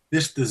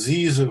 this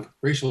disease of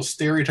racial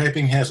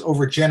stereotyping has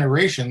over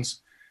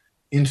generations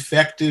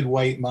infected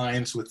white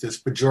minds with this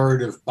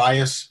pejorative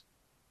bias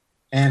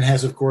and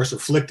has, of course,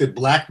 afflicted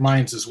black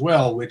minds as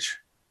well, which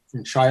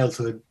from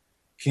childhood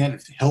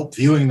can't help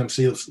viewing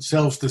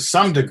themselves to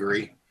some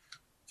degree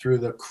through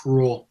the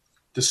cruel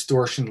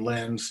distortion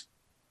lens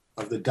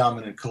of the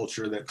dominant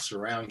culture that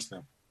surrounds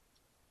them.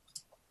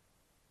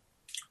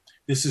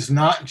 This is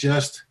not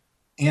just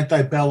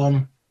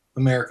antebellum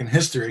American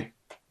history.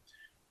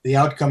 The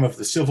outcome of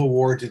the Civil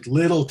War did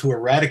little to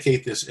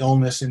eradicate this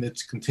illness in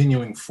its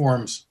continuing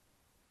forms.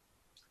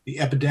 The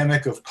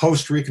epidemic of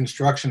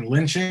post-Reconstruction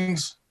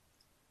lynchings,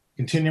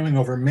 continuing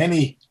over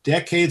many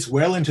decades,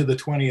 well into the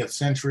 20th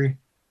century,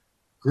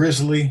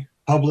 grisly,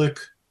 public,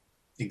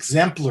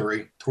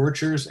 exemplary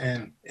tortures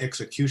and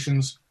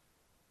executions,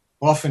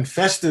 often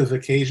festive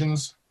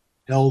occasions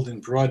held in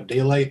broad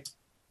daylight,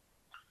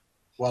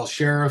 while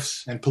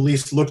sheriffs and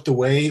police looked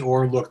away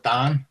or looked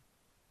on,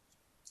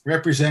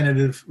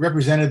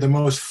 represented the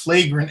most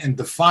flagrant and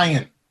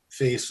defiant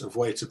face of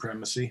white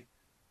supremacy,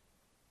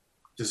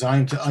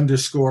 designed to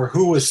underscore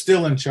who was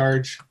still in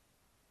charge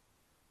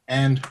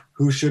and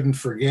who shouldn't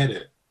forget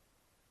it.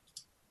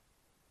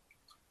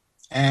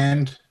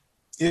 And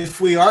if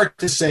we are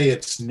to say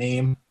its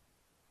name,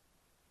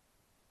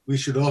 we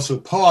should also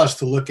pause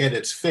to look at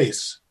its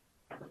face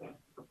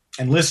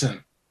and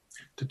listen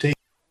to take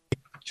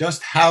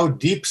just how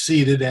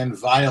deep-seated and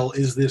vile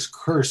is this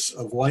curse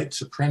of white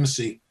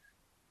supremacy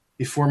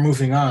before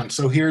moving on.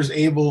 So here's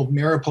Abel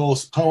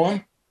Meeropol's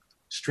poem,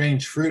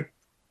 Strange Fruit,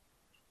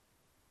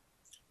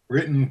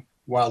 written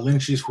while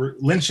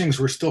lynchings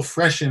were still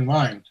fresh in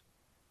mind.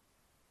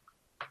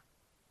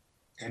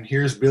 And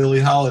here's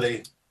Billie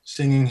Holiday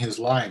singing his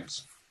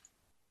lines.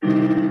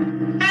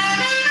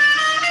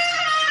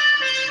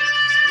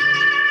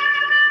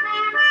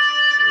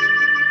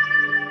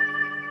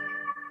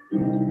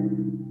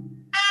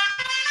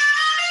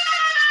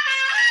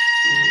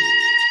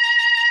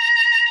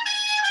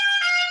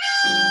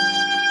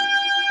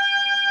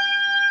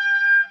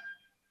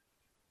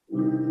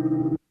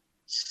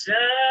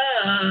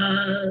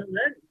 Southern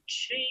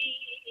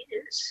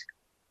trees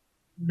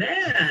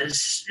bear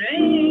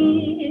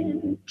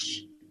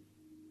strange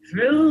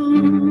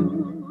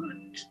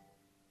fruit,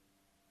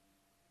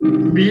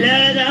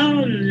 blood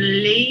on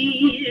the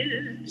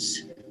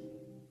leaves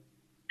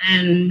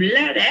and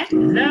blood at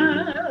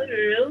the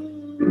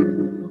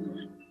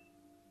root,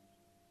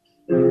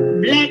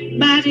 black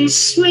bodies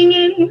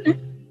swinging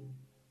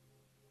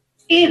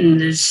in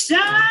the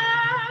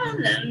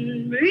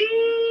southern breeze,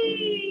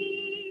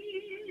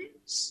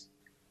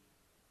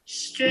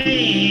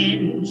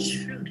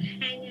 strange fruit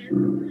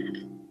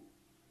hanging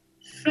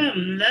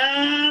from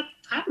the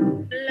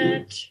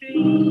poplar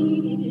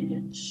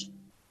trees.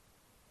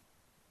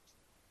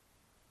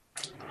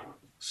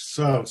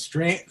 So,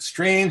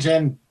 strange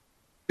and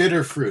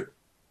bitter fruit.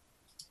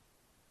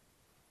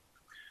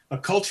 A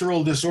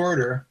cultural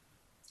disorder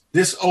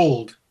this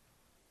old,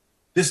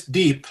 this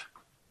deep,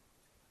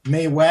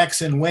 may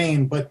wax and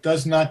wane, but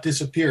does not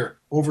disappear.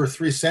 Over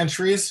 3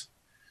 centuries,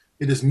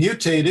 it is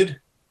mutated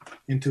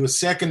into a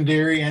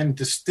secondary and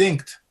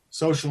distinct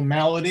social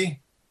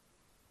malady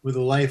with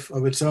a life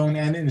of its own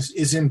and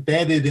is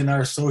embedded in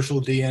our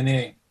social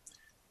DNA.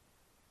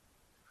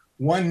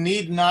 One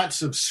need not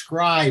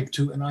subscribe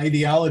to an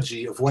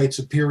ideology of white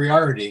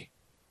superiority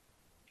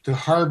to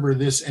harbor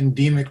this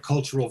endemic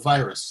cultural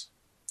virus.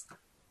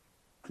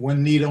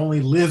 One need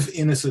only live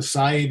in a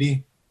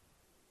society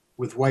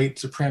with white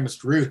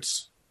supremacist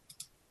roots.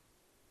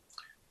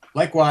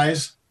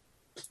 Likewise,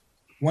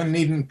 one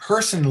needn't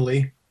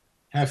personally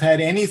have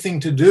had anything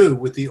to do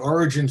with the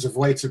origins of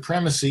white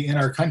supremacy in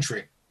our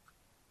country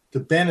to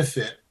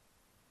benefit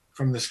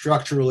from the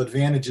structural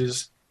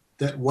advantages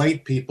that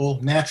white people,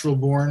 natural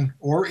born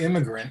or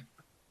immigrant,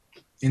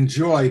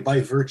 enjoy by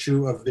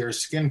virtue of their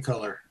skin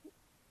color,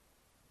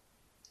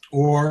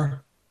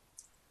 or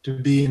to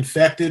be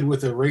infected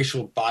with a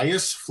racial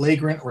bias,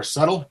 flagrant or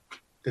subtle,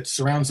 that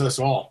surrounds us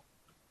all.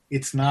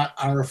 It's not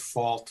our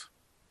fault,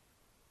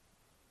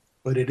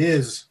 but it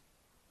is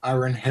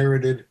our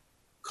inherited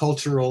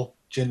cultural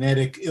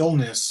genetic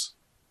illness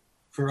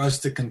for us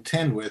to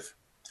contend with,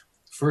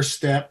 first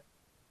step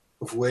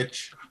of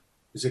which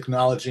is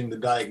acknowledging the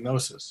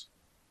diagnosis.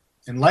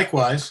 And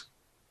likewise,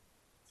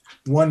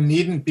 one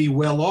needn't be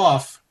well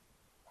off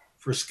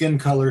for skin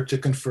color to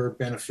confer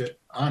benefit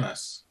on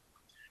us.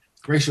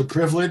 Racial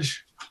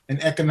privilege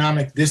and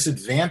economic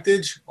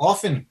disadvantage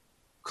often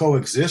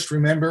coexist.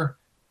 Remember,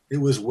 it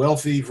was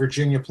wealthy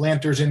Virginia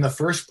planters in the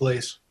first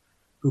place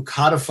who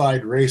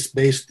codified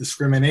race-based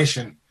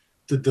discrimination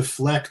to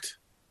deflect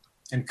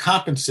and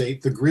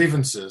compensate the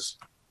grievances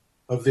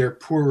of their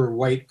poorer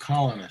white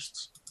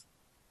colonists.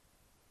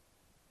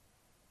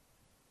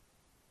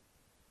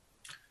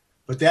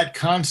 But that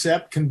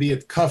concept can be a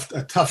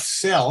tough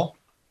sell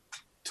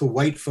to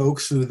white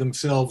folks who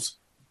themselves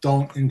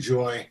don't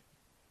enjoy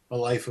a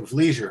life of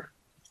leisure,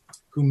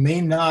 who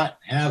may not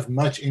have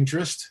much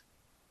interest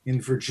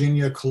in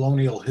Virginia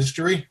colonial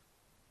history,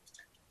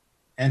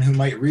 and who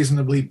might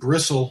reasonably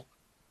bristle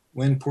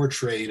when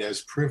portrayed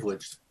as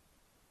privileged.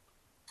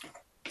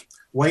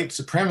 White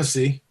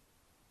supremacy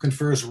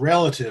confers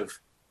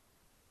relative,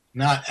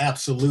 not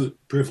absolute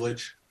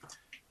privilege.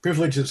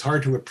 Privilege is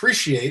hard to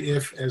appreciate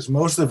if, as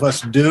most of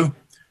us do,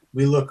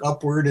 we look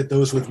upward at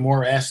those with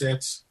more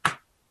assets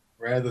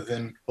rather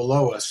than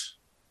below us,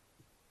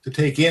 to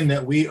take in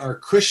that we are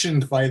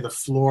cushioned by the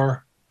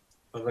floor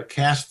of a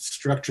caste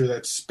structure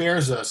that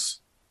spares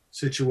us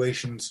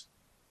situations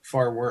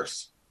far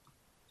worse.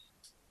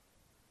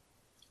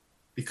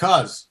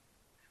 Because,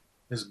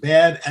 as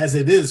bad as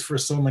it is for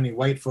so many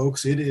white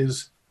folks, it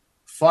is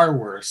far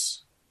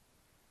worse,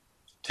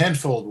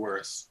 tenfold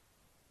worse,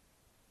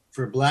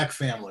 for Black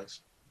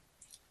families.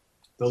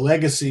 The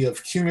legacy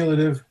of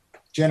cumulative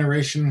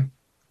generation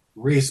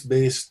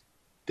race-based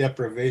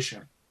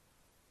deprivation.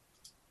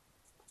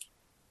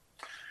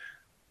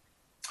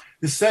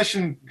 This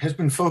session has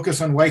been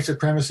focused on white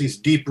supremacy's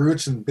deep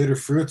roots and bitter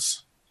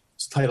fruits,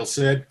 as the title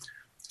said,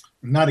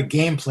 not a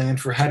game plan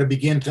for how to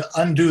begin to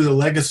undo the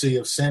legacy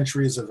of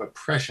centuries of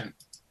oppression.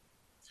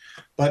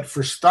 But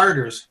for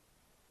starters,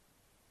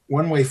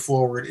 one way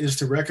forward is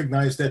to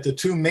recognize that the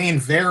 2 main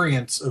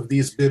variants of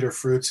these bitter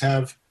fruits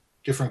have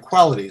different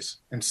qualities,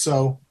 and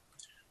so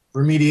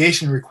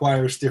remediation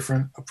requires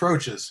different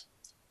approaches,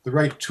 the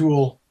right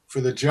tool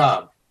for the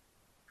job,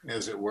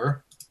 as it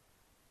were.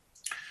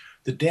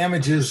 The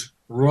damages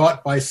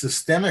wrought by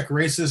systemic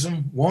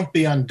racism won't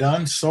be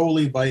undone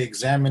solely by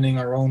examining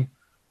our own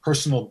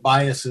personal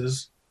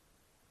biases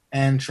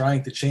and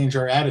trying to change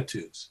our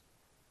attitudes.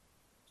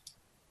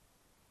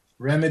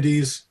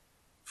 Remedies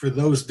for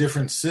those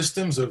different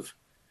systems of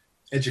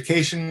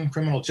education,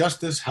 criminal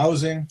justice,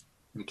 housing,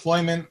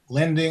 employment,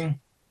 lending,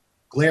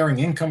 glaring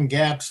income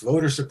gaps,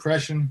 voter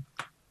suppression,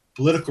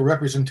 political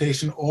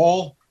representation,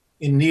 all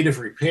in need of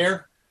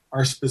repair,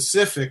 are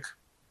specific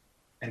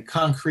and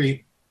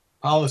concrete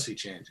policy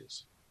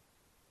changes.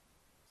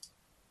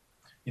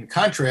 In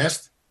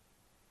contrast,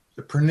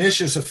 the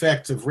pernicious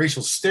effects of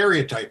racial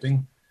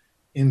stereotyping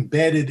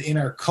embedded in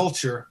our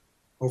culture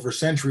over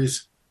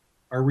centuries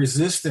are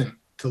resistant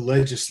to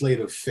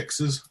legislative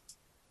fixes.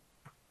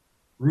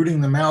 Rooting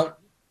them out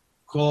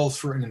calls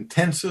for an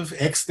intensive,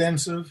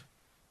 extensive,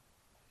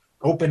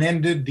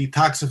 open-ended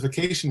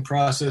detoxification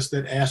process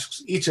that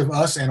asks each of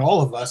us and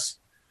all of us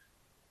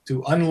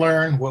to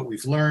unlearn what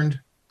we've learned,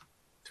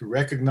 to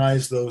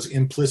recognize those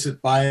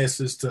implicit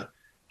biases, to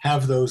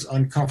have those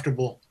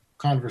uncomfortable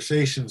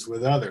conversations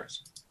with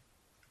others.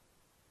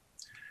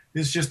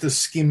 This is just a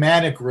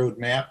schematic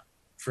roadmap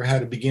for how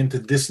to begin to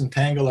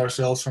disentangle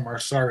ourselves from our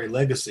sorry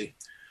legacy.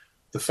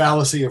 The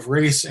fallacy of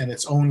race and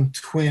its own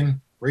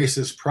twin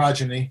racist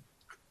progeny,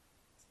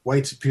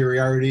 white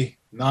superiority,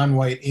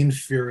 non-white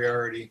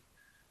inferiority,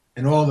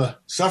 and all the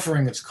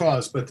suffering it's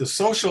caused. But the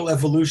social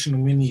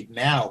evolution we need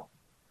now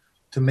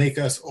to make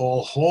us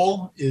all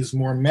whole is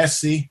more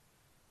messy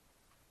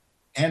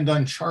and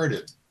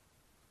uncharted.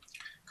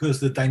 Because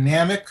the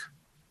dynamic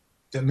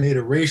that made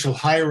a racial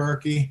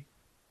hierarchy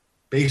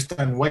based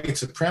on white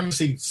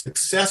supremacy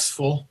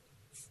successful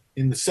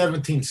in the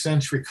 17th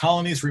century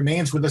colonies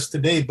remains with us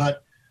today,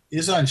 but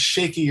is on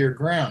shakier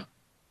ground.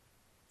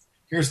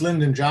 Here's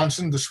Lyndon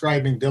Johnson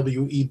describing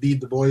W.E.B.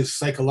 Du Bois'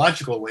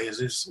 psychological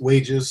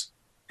wages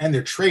and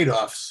their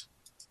trade-offs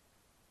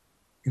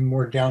in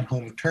more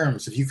down-home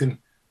terms. If you can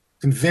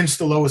convince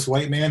the lowest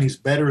white man he's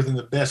better than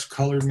the best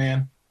colored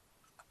man,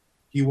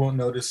 he won't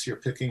notice you're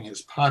picking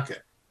his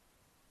pocket.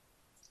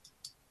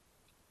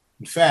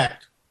 In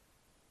fact,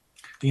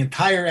 the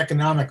entire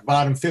economic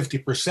bottom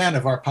 50%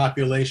 of our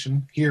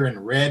population, here in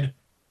red,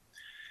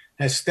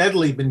 has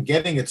steadily been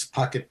getting its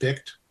pocket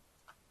picked,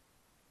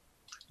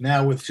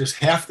 now with just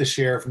half the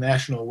share of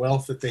national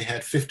wealth that they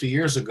had 50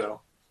 years ago,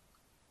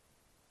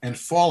 and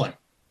falling.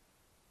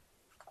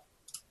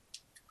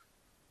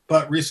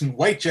 But recent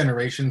white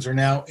generations are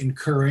now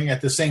incurring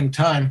at the same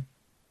time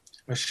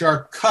a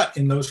sharp cut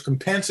in those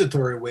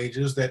compensatory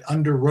wages that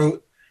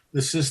underwrote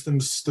the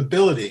system's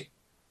stability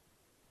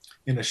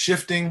in a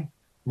shifting,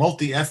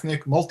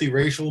 multi-ethnic,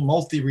 multiracial,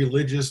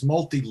 multi-religious,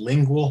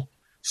 multilingual,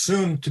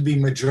 soon to be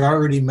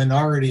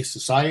majority-minority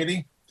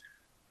society.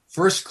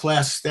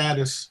 First-class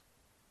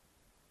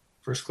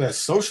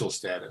social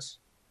status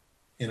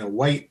in a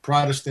white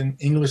Protestant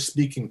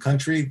English-speaking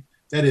country,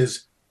 that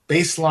is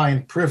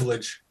baseline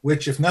privilege,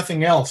 which, if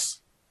nothing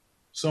else,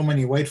 so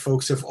many white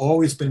folks have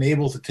always been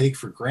able to take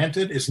for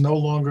granted, is no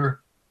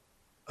longer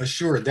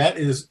assured. That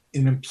is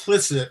an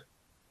implicit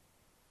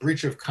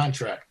breach of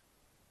contract,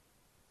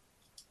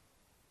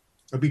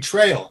 a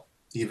betrayal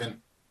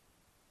even.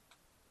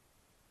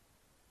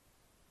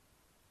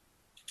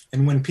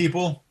 And when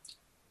people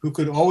who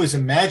could always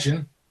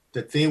imagine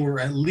that they were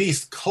at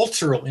least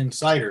cultural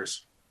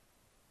insiders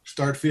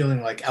start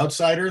feeling like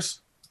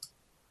outsiders,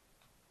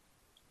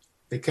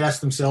 they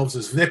cast themselves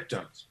as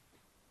victims,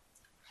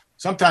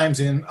 sometimes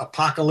in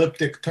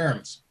apocalyptic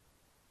terms.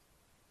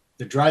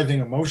 The driving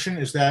emotion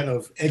is that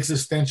of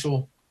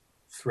existential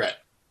threat.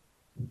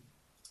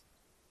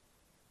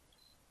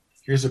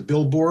 Here's a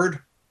billboard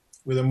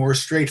with a more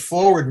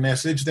straightforward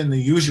message than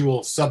the usual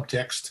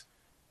subtext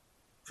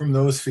from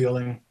those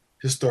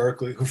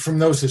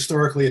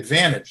historically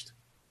advantaged,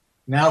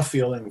 now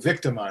feeling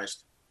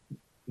victimized,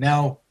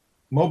 now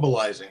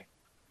mobilizing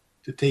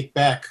to take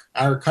back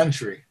our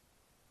country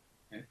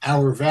and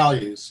our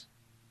values,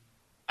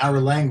 our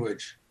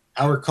language,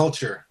 our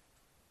culture,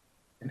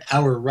 and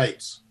our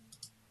rights.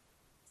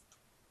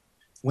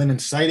 When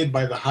incited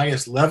by the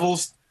highest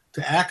levels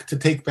to act to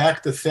take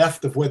back the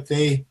theft of what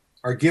they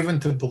are given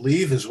to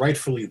believe is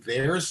rightfully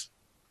theirs,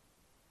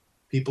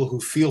 people who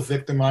feel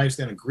victimized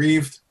and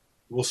aggrieved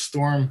will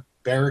storm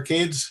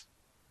barricades,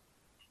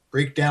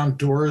 break down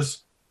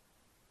doors,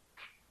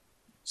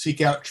 seek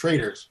out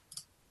traitors.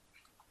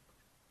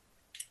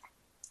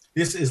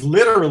 This is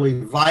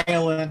literally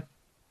violent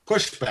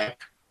pushback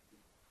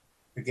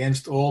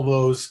against all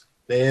those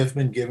they have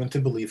been given to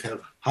believe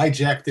have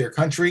hijacked their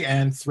country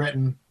and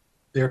threaten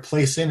their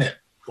place in it.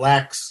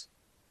 Blacks,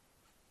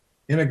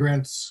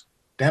 immigrants,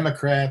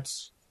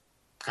 Democrats,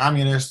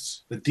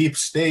 communists, the deep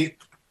state,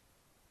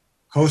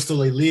 coastal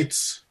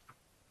elites,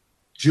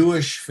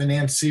 Jewish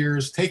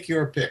financiers, take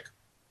your pick.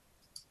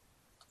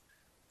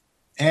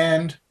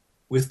 And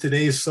with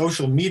today's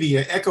social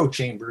media echo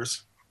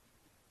chambers,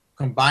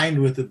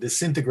 combined with the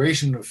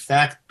disintegration of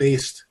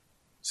fact-based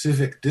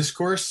civic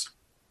discourse,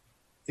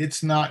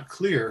 it's not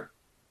clear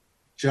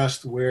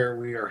just where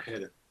we are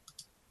headed.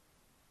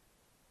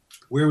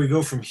 Where we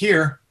go from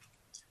here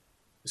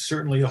is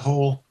certainly a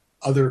whole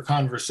other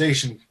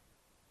conversation.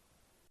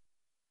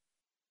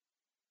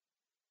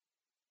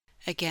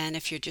 Again,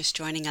 if you're just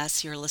joining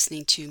us, you're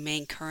listening to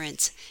Maine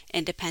Currents,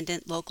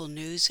 independent local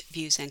news,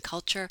 views, and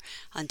culture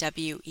on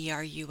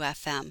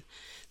WERU-FM.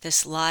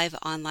 This live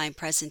online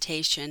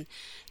presentation,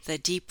 The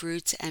Deep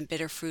Roots and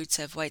Bitter Fruits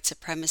of White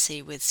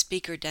Supremacy with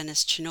speaker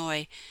Dennis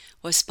Chenoy,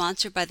 was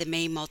sponsored by the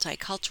Maine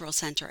Multicultural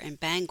Center in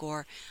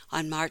Bangor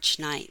on March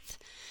 9th.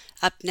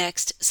 Up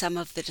next, some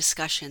of the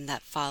discussion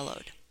that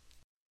followed.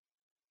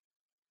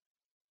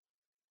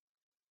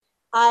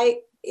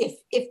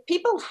 If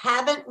people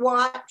haven't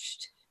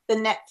watched the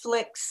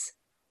Netflix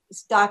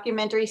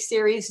documentary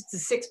series, it's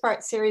a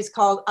 6-part series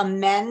called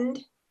Amend.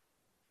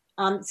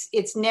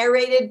 It's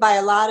narrated by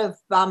a lot of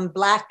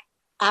Black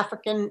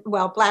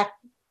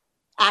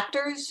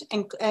actors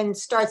and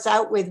starts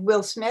out with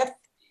Will Smith.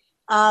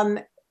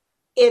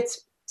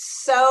 It's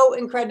so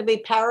incredibly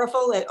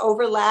powerful. It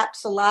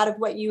overlaps a lot of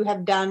what you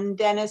have done,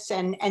 Dennis,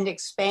 and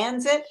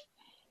expands it.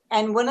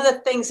 And one of the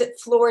things that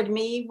floored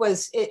me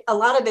was a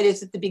lot of it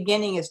is at the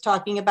beginning is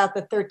talking about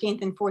the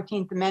 13th and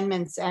 14th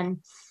Amendments and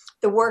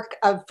the work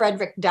of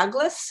Frederick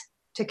Douglass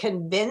to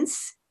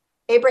convince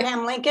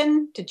Abraham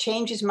Lincoln to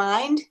change his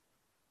mind.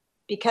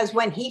 Because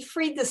when he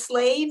freed the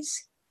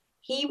slaves,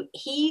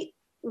 he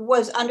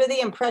was under the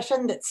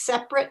impression that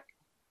separate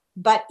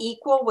but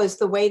equal was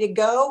the way to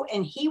go.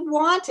 And he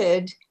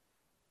wanted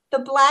the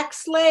black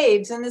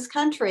slaves in this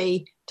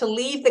country to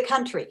leave the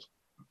country.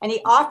 And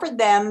he offered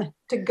them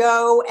to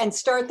go and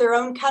start their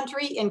own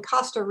country in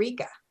Costa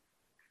Rica,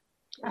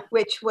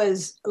 which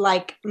was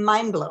like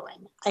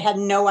mind-blowing. I had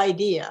no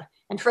idea.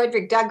 And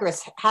Frederick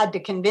Douglass had to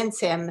convince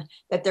him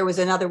that there was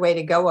another way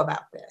to go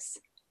about this.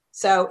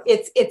 So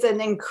it's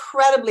an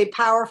incredibly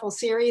powerful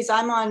series.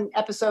 I'm on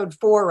episode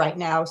 4 right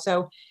now.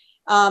 So,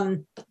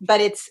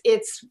 but it's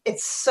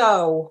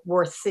so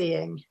worth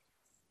seeing.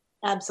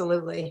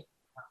 Absolutely.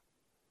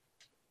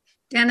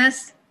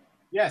 Dennis?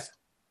 Yes.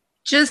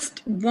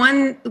 Just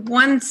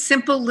one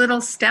simple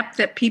little step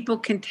that people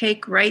can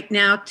take right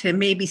now to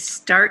maybe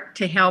start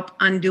to help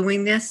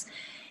undoing this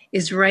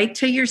is write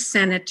to your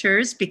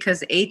senators,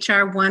 because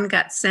HR 1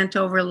 got sent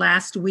over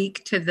last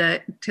week to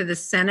the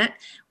Senate,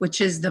 which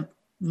is the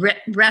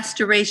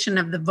restoration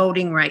of the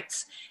voting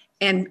rights,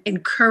 and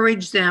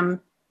encourage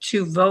them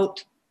to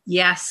vote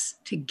yes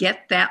to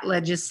get that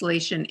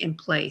legislation in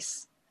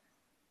place.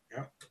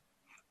 Yeah.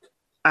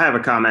 I have a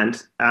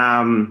comment.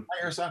 Hi,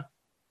 Ursa.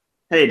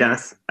 Hey,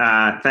 Dennis.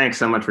 Thanks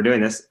so much for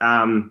doing this.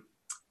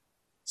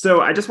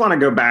 So I just want to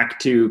go back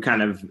to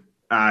kind of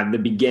the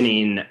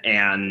beginning,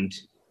 and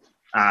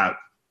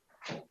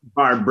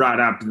Barb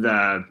brought up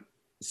the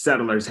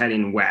settlers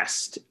heading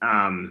west.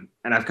 And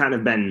I've kind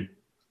of been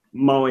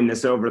mulling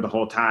this over the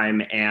whole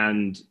time.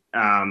 And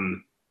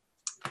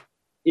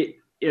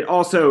it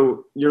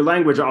also, your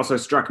language also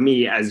struck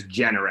me as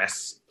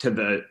generous to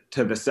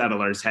the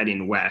settlers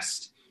heading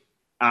west.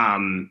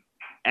 And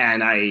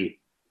I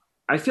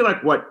feel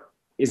like what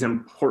is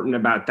important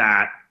about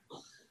that,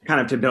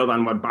 kind of to build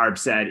on what Barb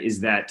said,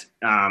 is that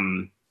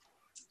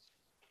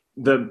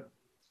the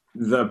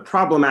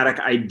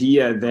problematic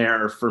idea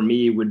there for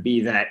me would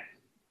be that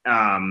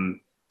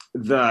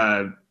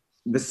the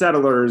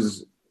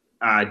settlers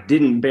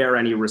didn't bear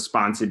any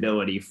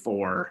responsibility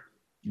for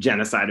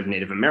genocide of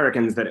Native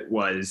Americans, that it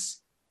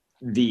was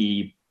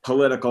the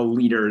political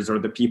leaders or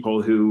the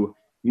people who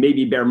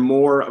maybe bear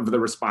more of the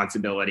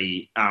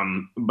responsibility,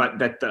 but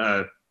that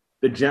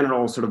the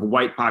general sort of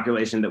white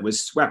population that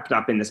was swept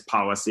up in this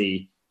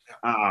policy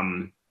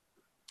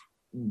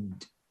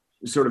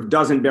sort of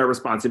doesn't bear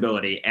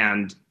responsibility.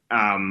 And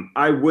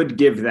I would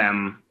give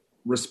them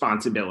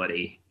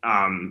responsibility.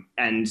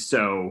 And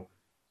so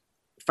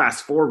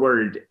fast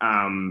forward,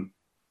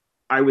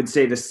 I would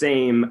say the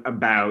same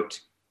about,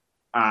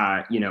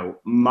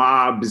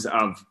 mobs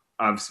of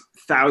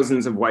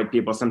thousands of white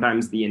people,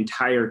 sometimes the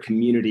entire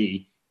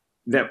community,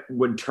 that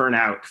would turn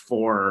out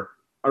for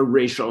a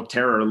racial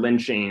terror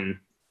lynching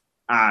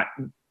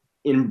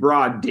in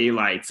broad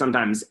daylight,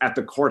 sometimes at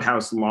the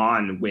courthouse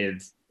lawn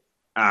with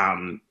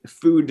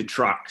food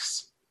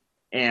trucks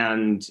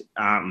and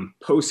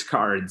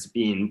postcards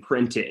being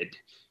printed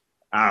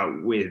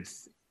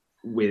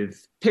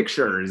with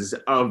pictures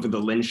of the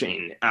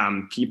lynching.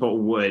 People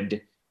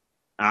would,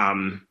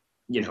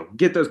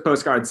 get those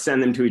postcards,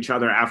 send them to each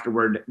other.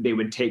 Afterward, they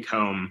would take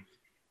home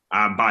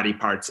body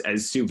parts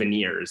as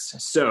souvenirs.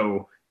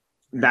 So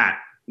that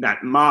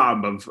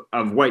mob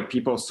of white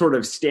people sort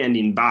of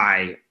standing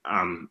by,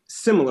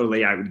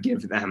 similarly, I would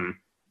give them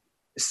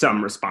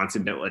some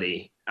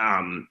responsibility.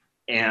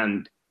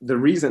 And the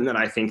reason that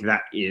I think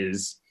that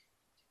is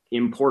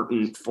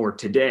important for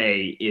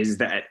today is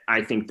that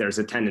I think there's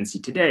a tendency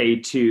today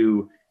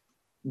to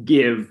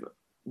give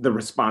the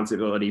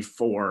responsibility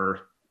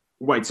for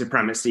white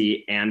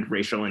supremacy and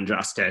racial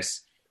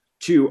injustice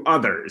to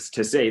others,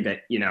 to say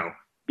that,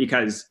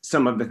 because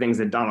some of the things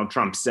that Donald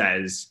Trump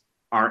says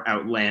are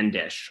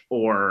outlandish,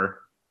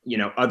 or,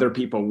 other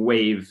people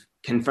wave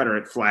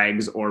Confederate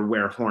flags or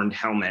wear horned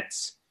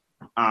helmets,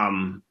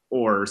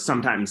 or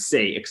sometimes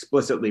say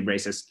explicitly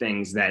racist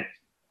things, that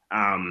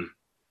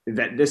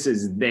that this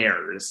is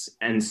theirs.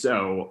 And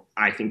so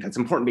I think that's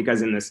important,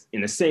 because in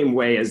the same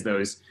way as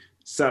those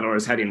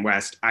settlers heading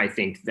west, I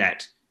think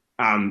that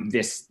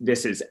this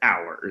is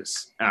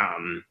ours.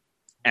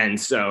 And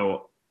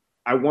so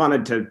I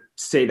wanted to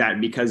say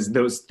that, because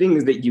those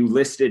things that you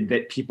listed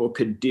that people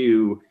could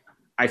do,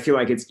 I feel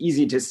like it's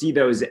easy to see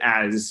those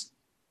as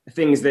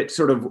things that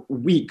sort of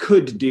we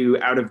could do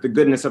out of the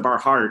goodness of our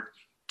heart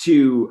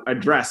to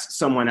address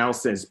someone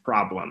else's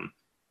problem,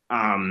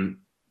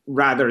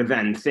 rather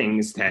than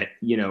things that,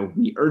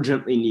 we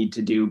urgently need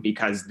to do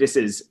because this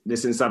is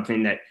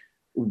something that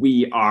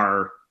we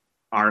are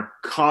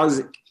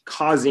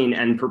causing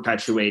and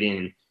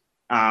perpetuating,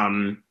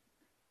 by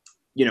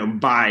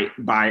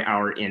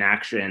our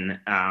inaction.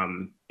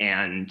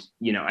 And,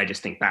 I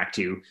just think back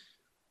to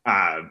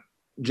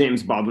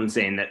James Baldwin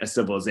saying that a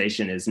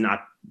civilization is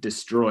not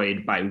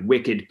destroyed by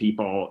wicked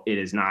people. It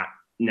is not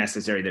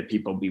necessary that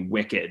people be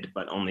wicked,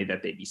 but only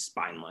that they be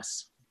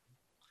spineless.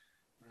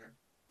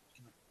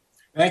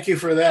 Thank you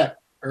for that,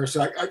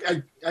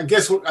 Ursa. I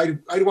guess what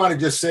I'd want to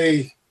just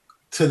say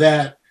to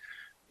that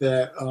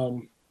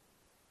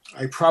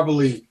I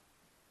probably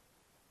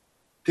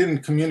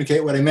didn't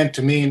communicate what I meant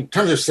to mean in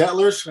terms of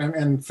settlers.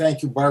 And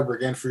thank you, Barbara,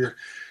 again for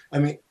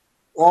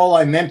all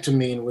I meant to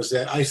mean was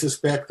that I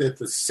suspect that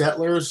the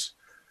settlers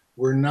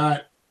were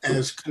not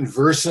as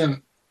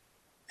conversant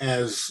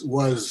as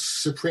was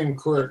Supreme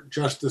Court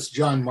Justice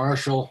John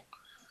Marshall,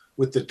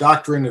 with the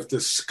doctrine of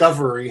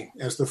discovery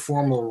as the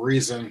formal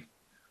reason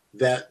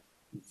that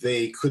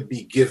they could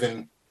be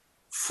given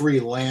free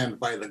land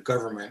by the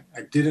government.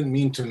 I didn't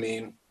mean to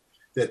mean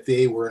that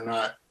they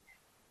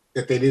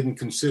didn't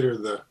consider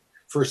the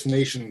First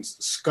Nations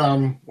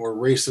scum or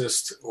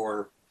racist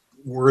or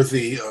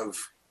worthy of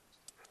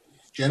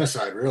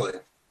genocide, really.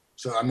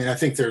 So, I mean, I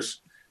think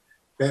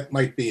that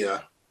might be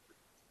a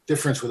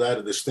difference without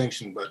a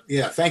distinction. But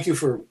yeah, thank you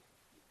for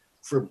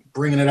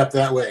bringing it up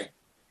that way.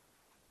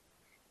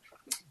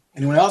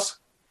 Anyone else?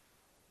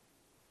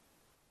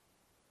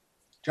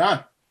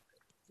 John?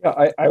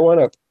 Yeah, I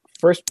want to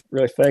first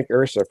really thank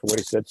Ursa for what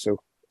he said so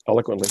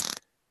eloquently.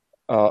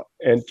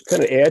 And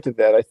kind of add to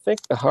that, I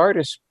think the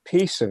hardest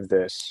piece of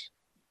this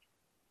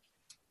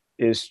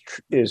is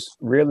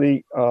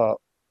really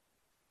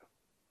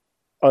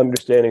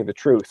understanding the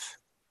truth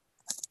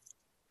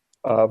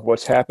of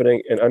what's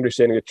happening and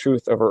understanding the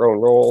truth of our own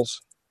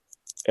roles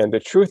and the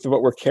truth of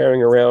what we're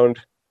carrying around,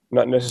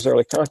 not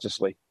necessarily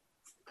consciously,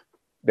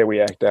 that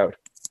we act out.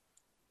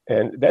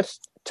 And that's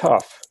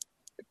tough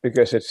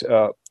because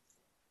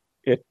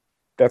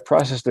that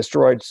process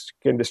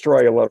can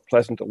destroy a lot of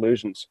pleasant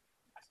illusions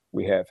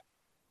we have.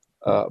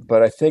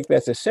 But I think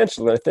that's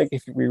essential. And I think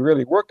if we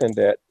really work on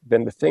that,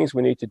 then the things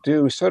we need to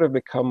do sort of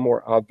become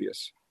more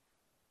obvious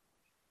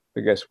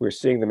because we're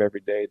seeing them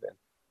every day then.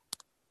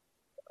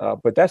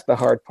 But that's the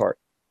hard part,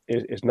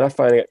 is not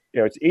finding it.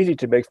 It's easy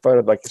to make fun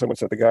of, like someone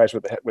said, the guys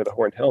with the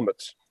horned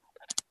helmets.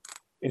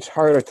 It's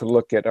harder to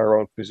look at our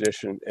own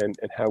position and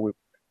how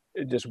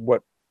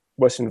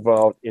what's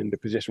involved in the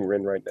position we're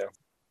in right now.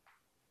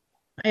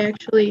 I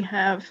actually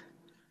have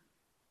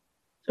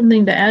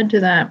something to add to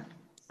that.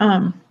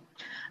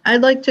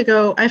 I'd like to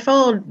go. I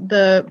followed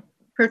the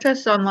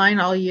protests online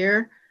all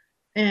year,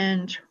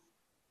 and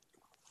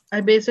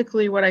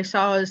what I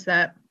saw is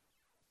that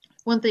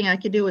one thing I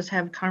could do was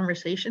have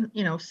conversation,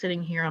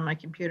 sitting here on my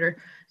computer,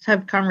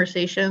 have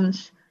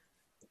conversations.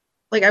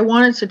 Like, I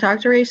wanted to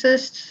talk to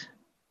racists,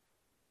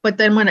 but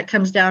then when it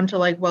comes down to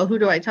well, who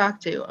do I talk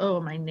to?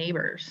 Oh, my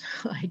neighbors,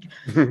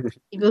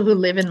 people who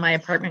live in my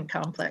apartment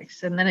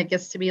complex. And then it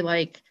gets to be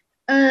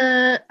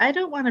I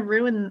don't want to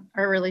ruin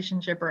our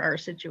relationship or our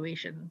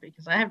situation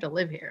because I have to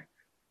live here.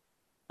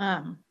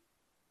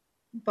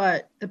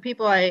 But the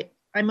people I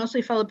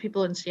mostly follow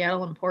people in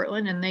Seattle and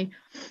Portland, and they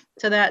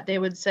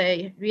would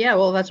say, yeah,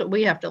 well, that's what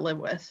we have to live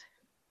with.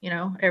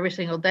 Every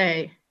single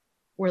day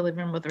we're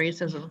living with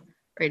racism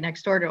right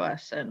next door to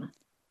us. And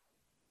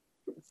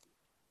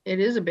it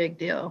is a big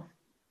deal,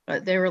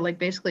 but they were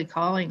basically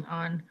calling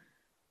on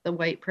the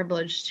white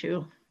privilege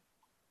to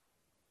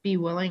be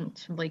willing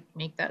to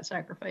make that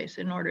sacrifice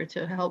in order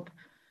to help.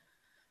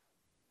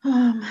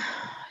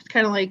 It's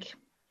kind of like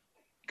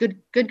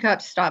good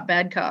cops stop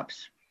bad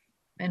cops.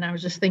 And I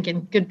was just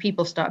thinking good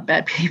people stop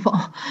bad people,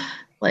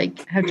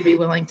 have to be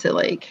willing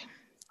to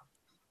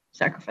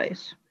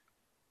sacrifice.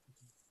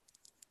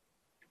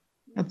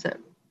 That's it.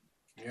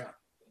 Yeah.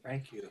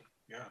 Thank you.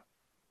 Yeah.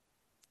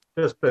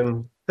 Just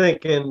been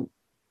thinking,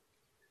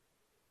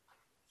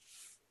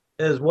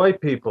 as white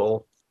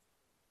people,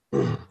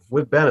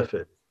 we've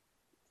benefited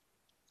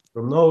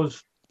from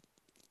those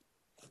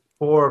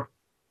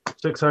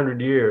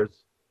 400-600 years.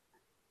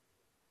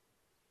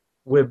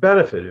 We've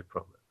benefited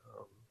from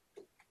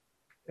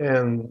it,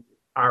 and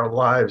our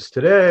lives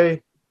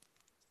today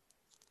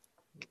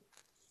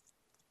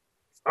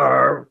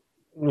are,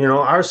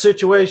 our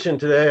situation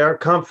today, our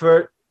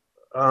comfort,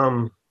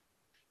 our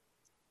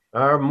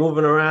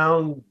moving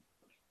around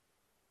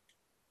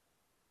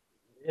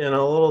in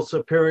a little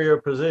superior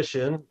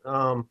position,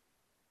 not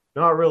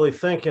really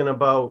thinking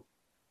about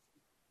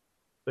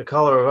the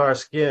color of our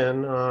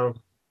skin,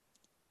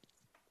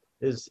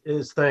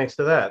 is thanks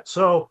to that.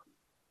 So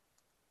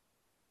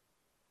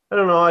I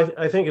don't know.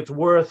 I think it's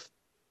worth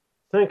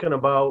thinking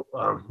about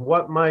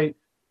what might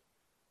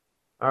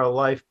our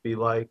life be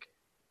like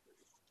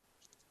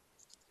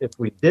if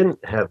we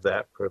didn't have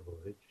that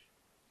privilege,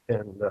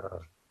 and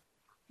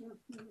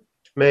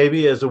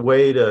maybe as a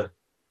way to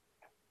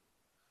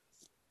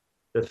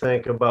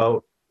think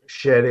about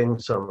shedding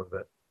some of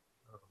it,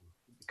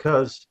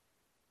 because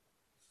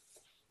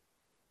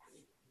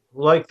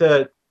like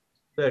that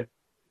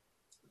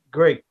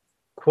great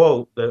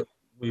quote that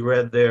we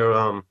read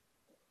there,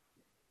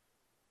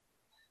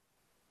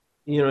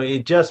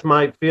 it just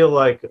might feel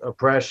like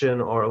oppression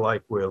or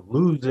like we're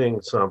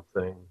losing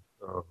something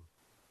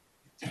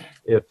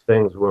if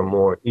things were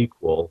more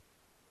equal.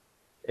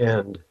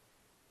 And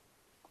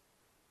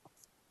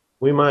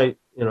we might,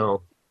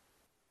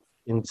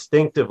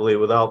 instinctively,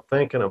 without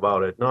thinking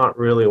about it, not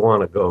really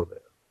want to go there.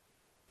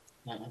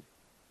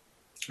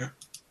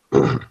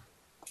 Mm-hmm.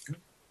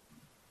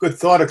 Good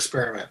thought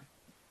experiment,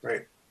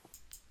 right?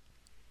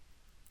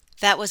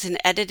 That was an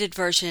edited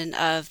version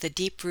of The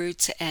Deep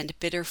Roots and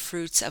Bitter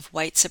Fruits of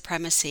White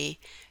Supremacy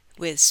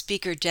with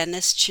speaker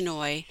Dennis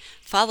Chinoy,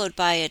 followed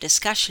by a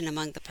discussion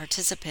among the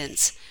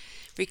participants,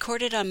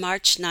 recorded on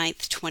March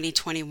 9th,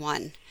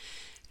 2021.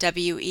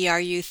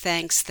 WERU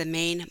thanks the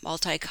Maine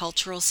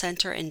Multicultural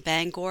Center in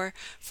Bangor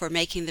for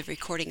making the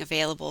recording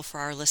available for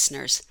our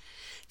listeners.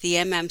 The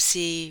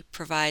MMC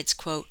provides,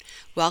 quote,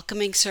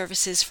 welcoming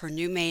services for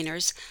new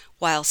Mainers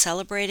while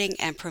celebrating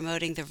and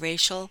promoting the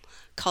racial,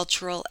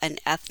 cultural, and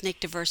ethnic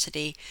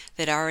diversity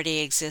that already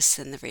exists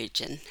in the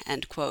region,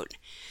 end quote.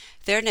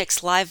 Their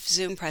next live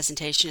Zoom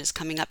presentation is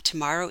coming up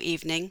tomorrow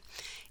evening,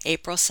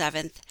 April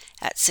 7th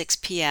at 6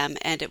 p.m.,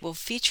 and it will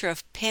feature a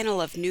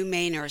panel of new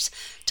Mainers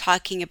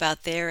talking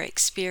about their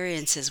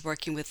experiences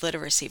working with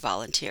literacy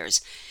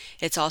volunteers.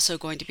 It's also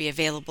going to be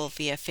available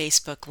via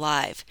Facebook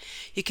Live.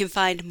 You can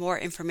find more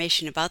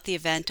information about the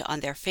event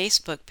on their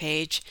Facebook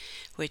page,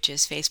 which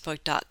is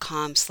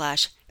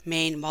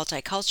facebook.com/Maine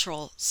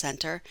Multicultural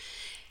Center,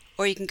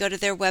 or you can go to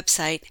their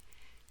website,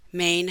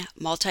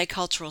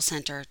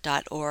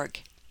 mainemulticulturalcenter.org.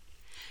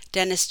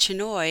 Dennis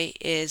Chenoy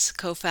is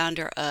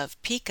co-founder of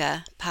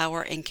PICA,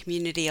 Power and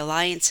Community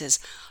Alliances,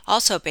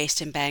 also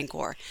based in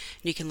Bangor.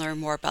 And you can learn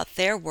more about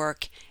their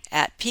work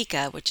at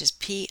PICA, which is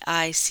PICA.ws,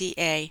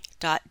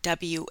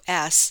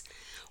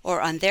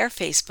 or on their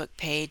Facebook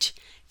page,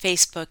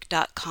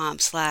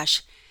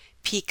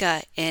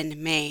 facebook.com/PICA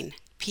in Maine,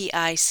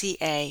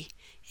 PICA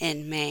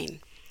in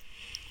Maine.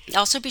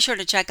 Also be sure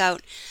to check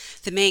out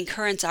the Maine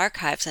Currents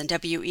archives on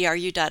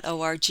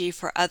weru.org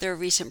for other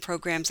recent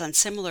programs on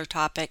similar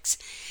topics,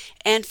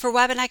 and for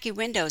Wabanaki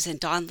Windows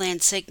and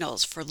Dawnland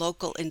Signals for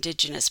local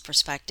Indigenous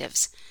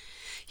perspectives.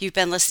 You've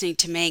been listening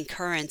to Maine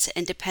Currents,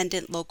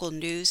 independent local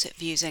news,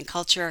 views, and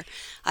culture.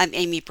 I'm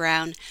Amy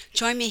Brown.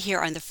 Join me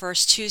here on the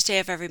first Tuesday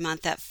of every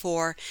month at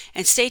 4,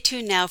 and stay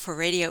tuned now for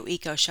Radio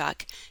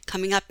EcoShock,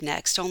 coming up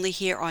next, only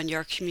here on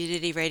your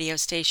community radio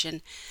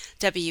station,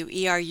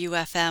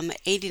 WERU-FM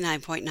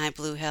 89.9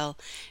 Blue Hill,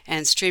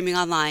 and streaming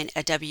online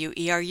at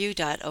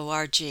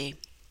weru.org.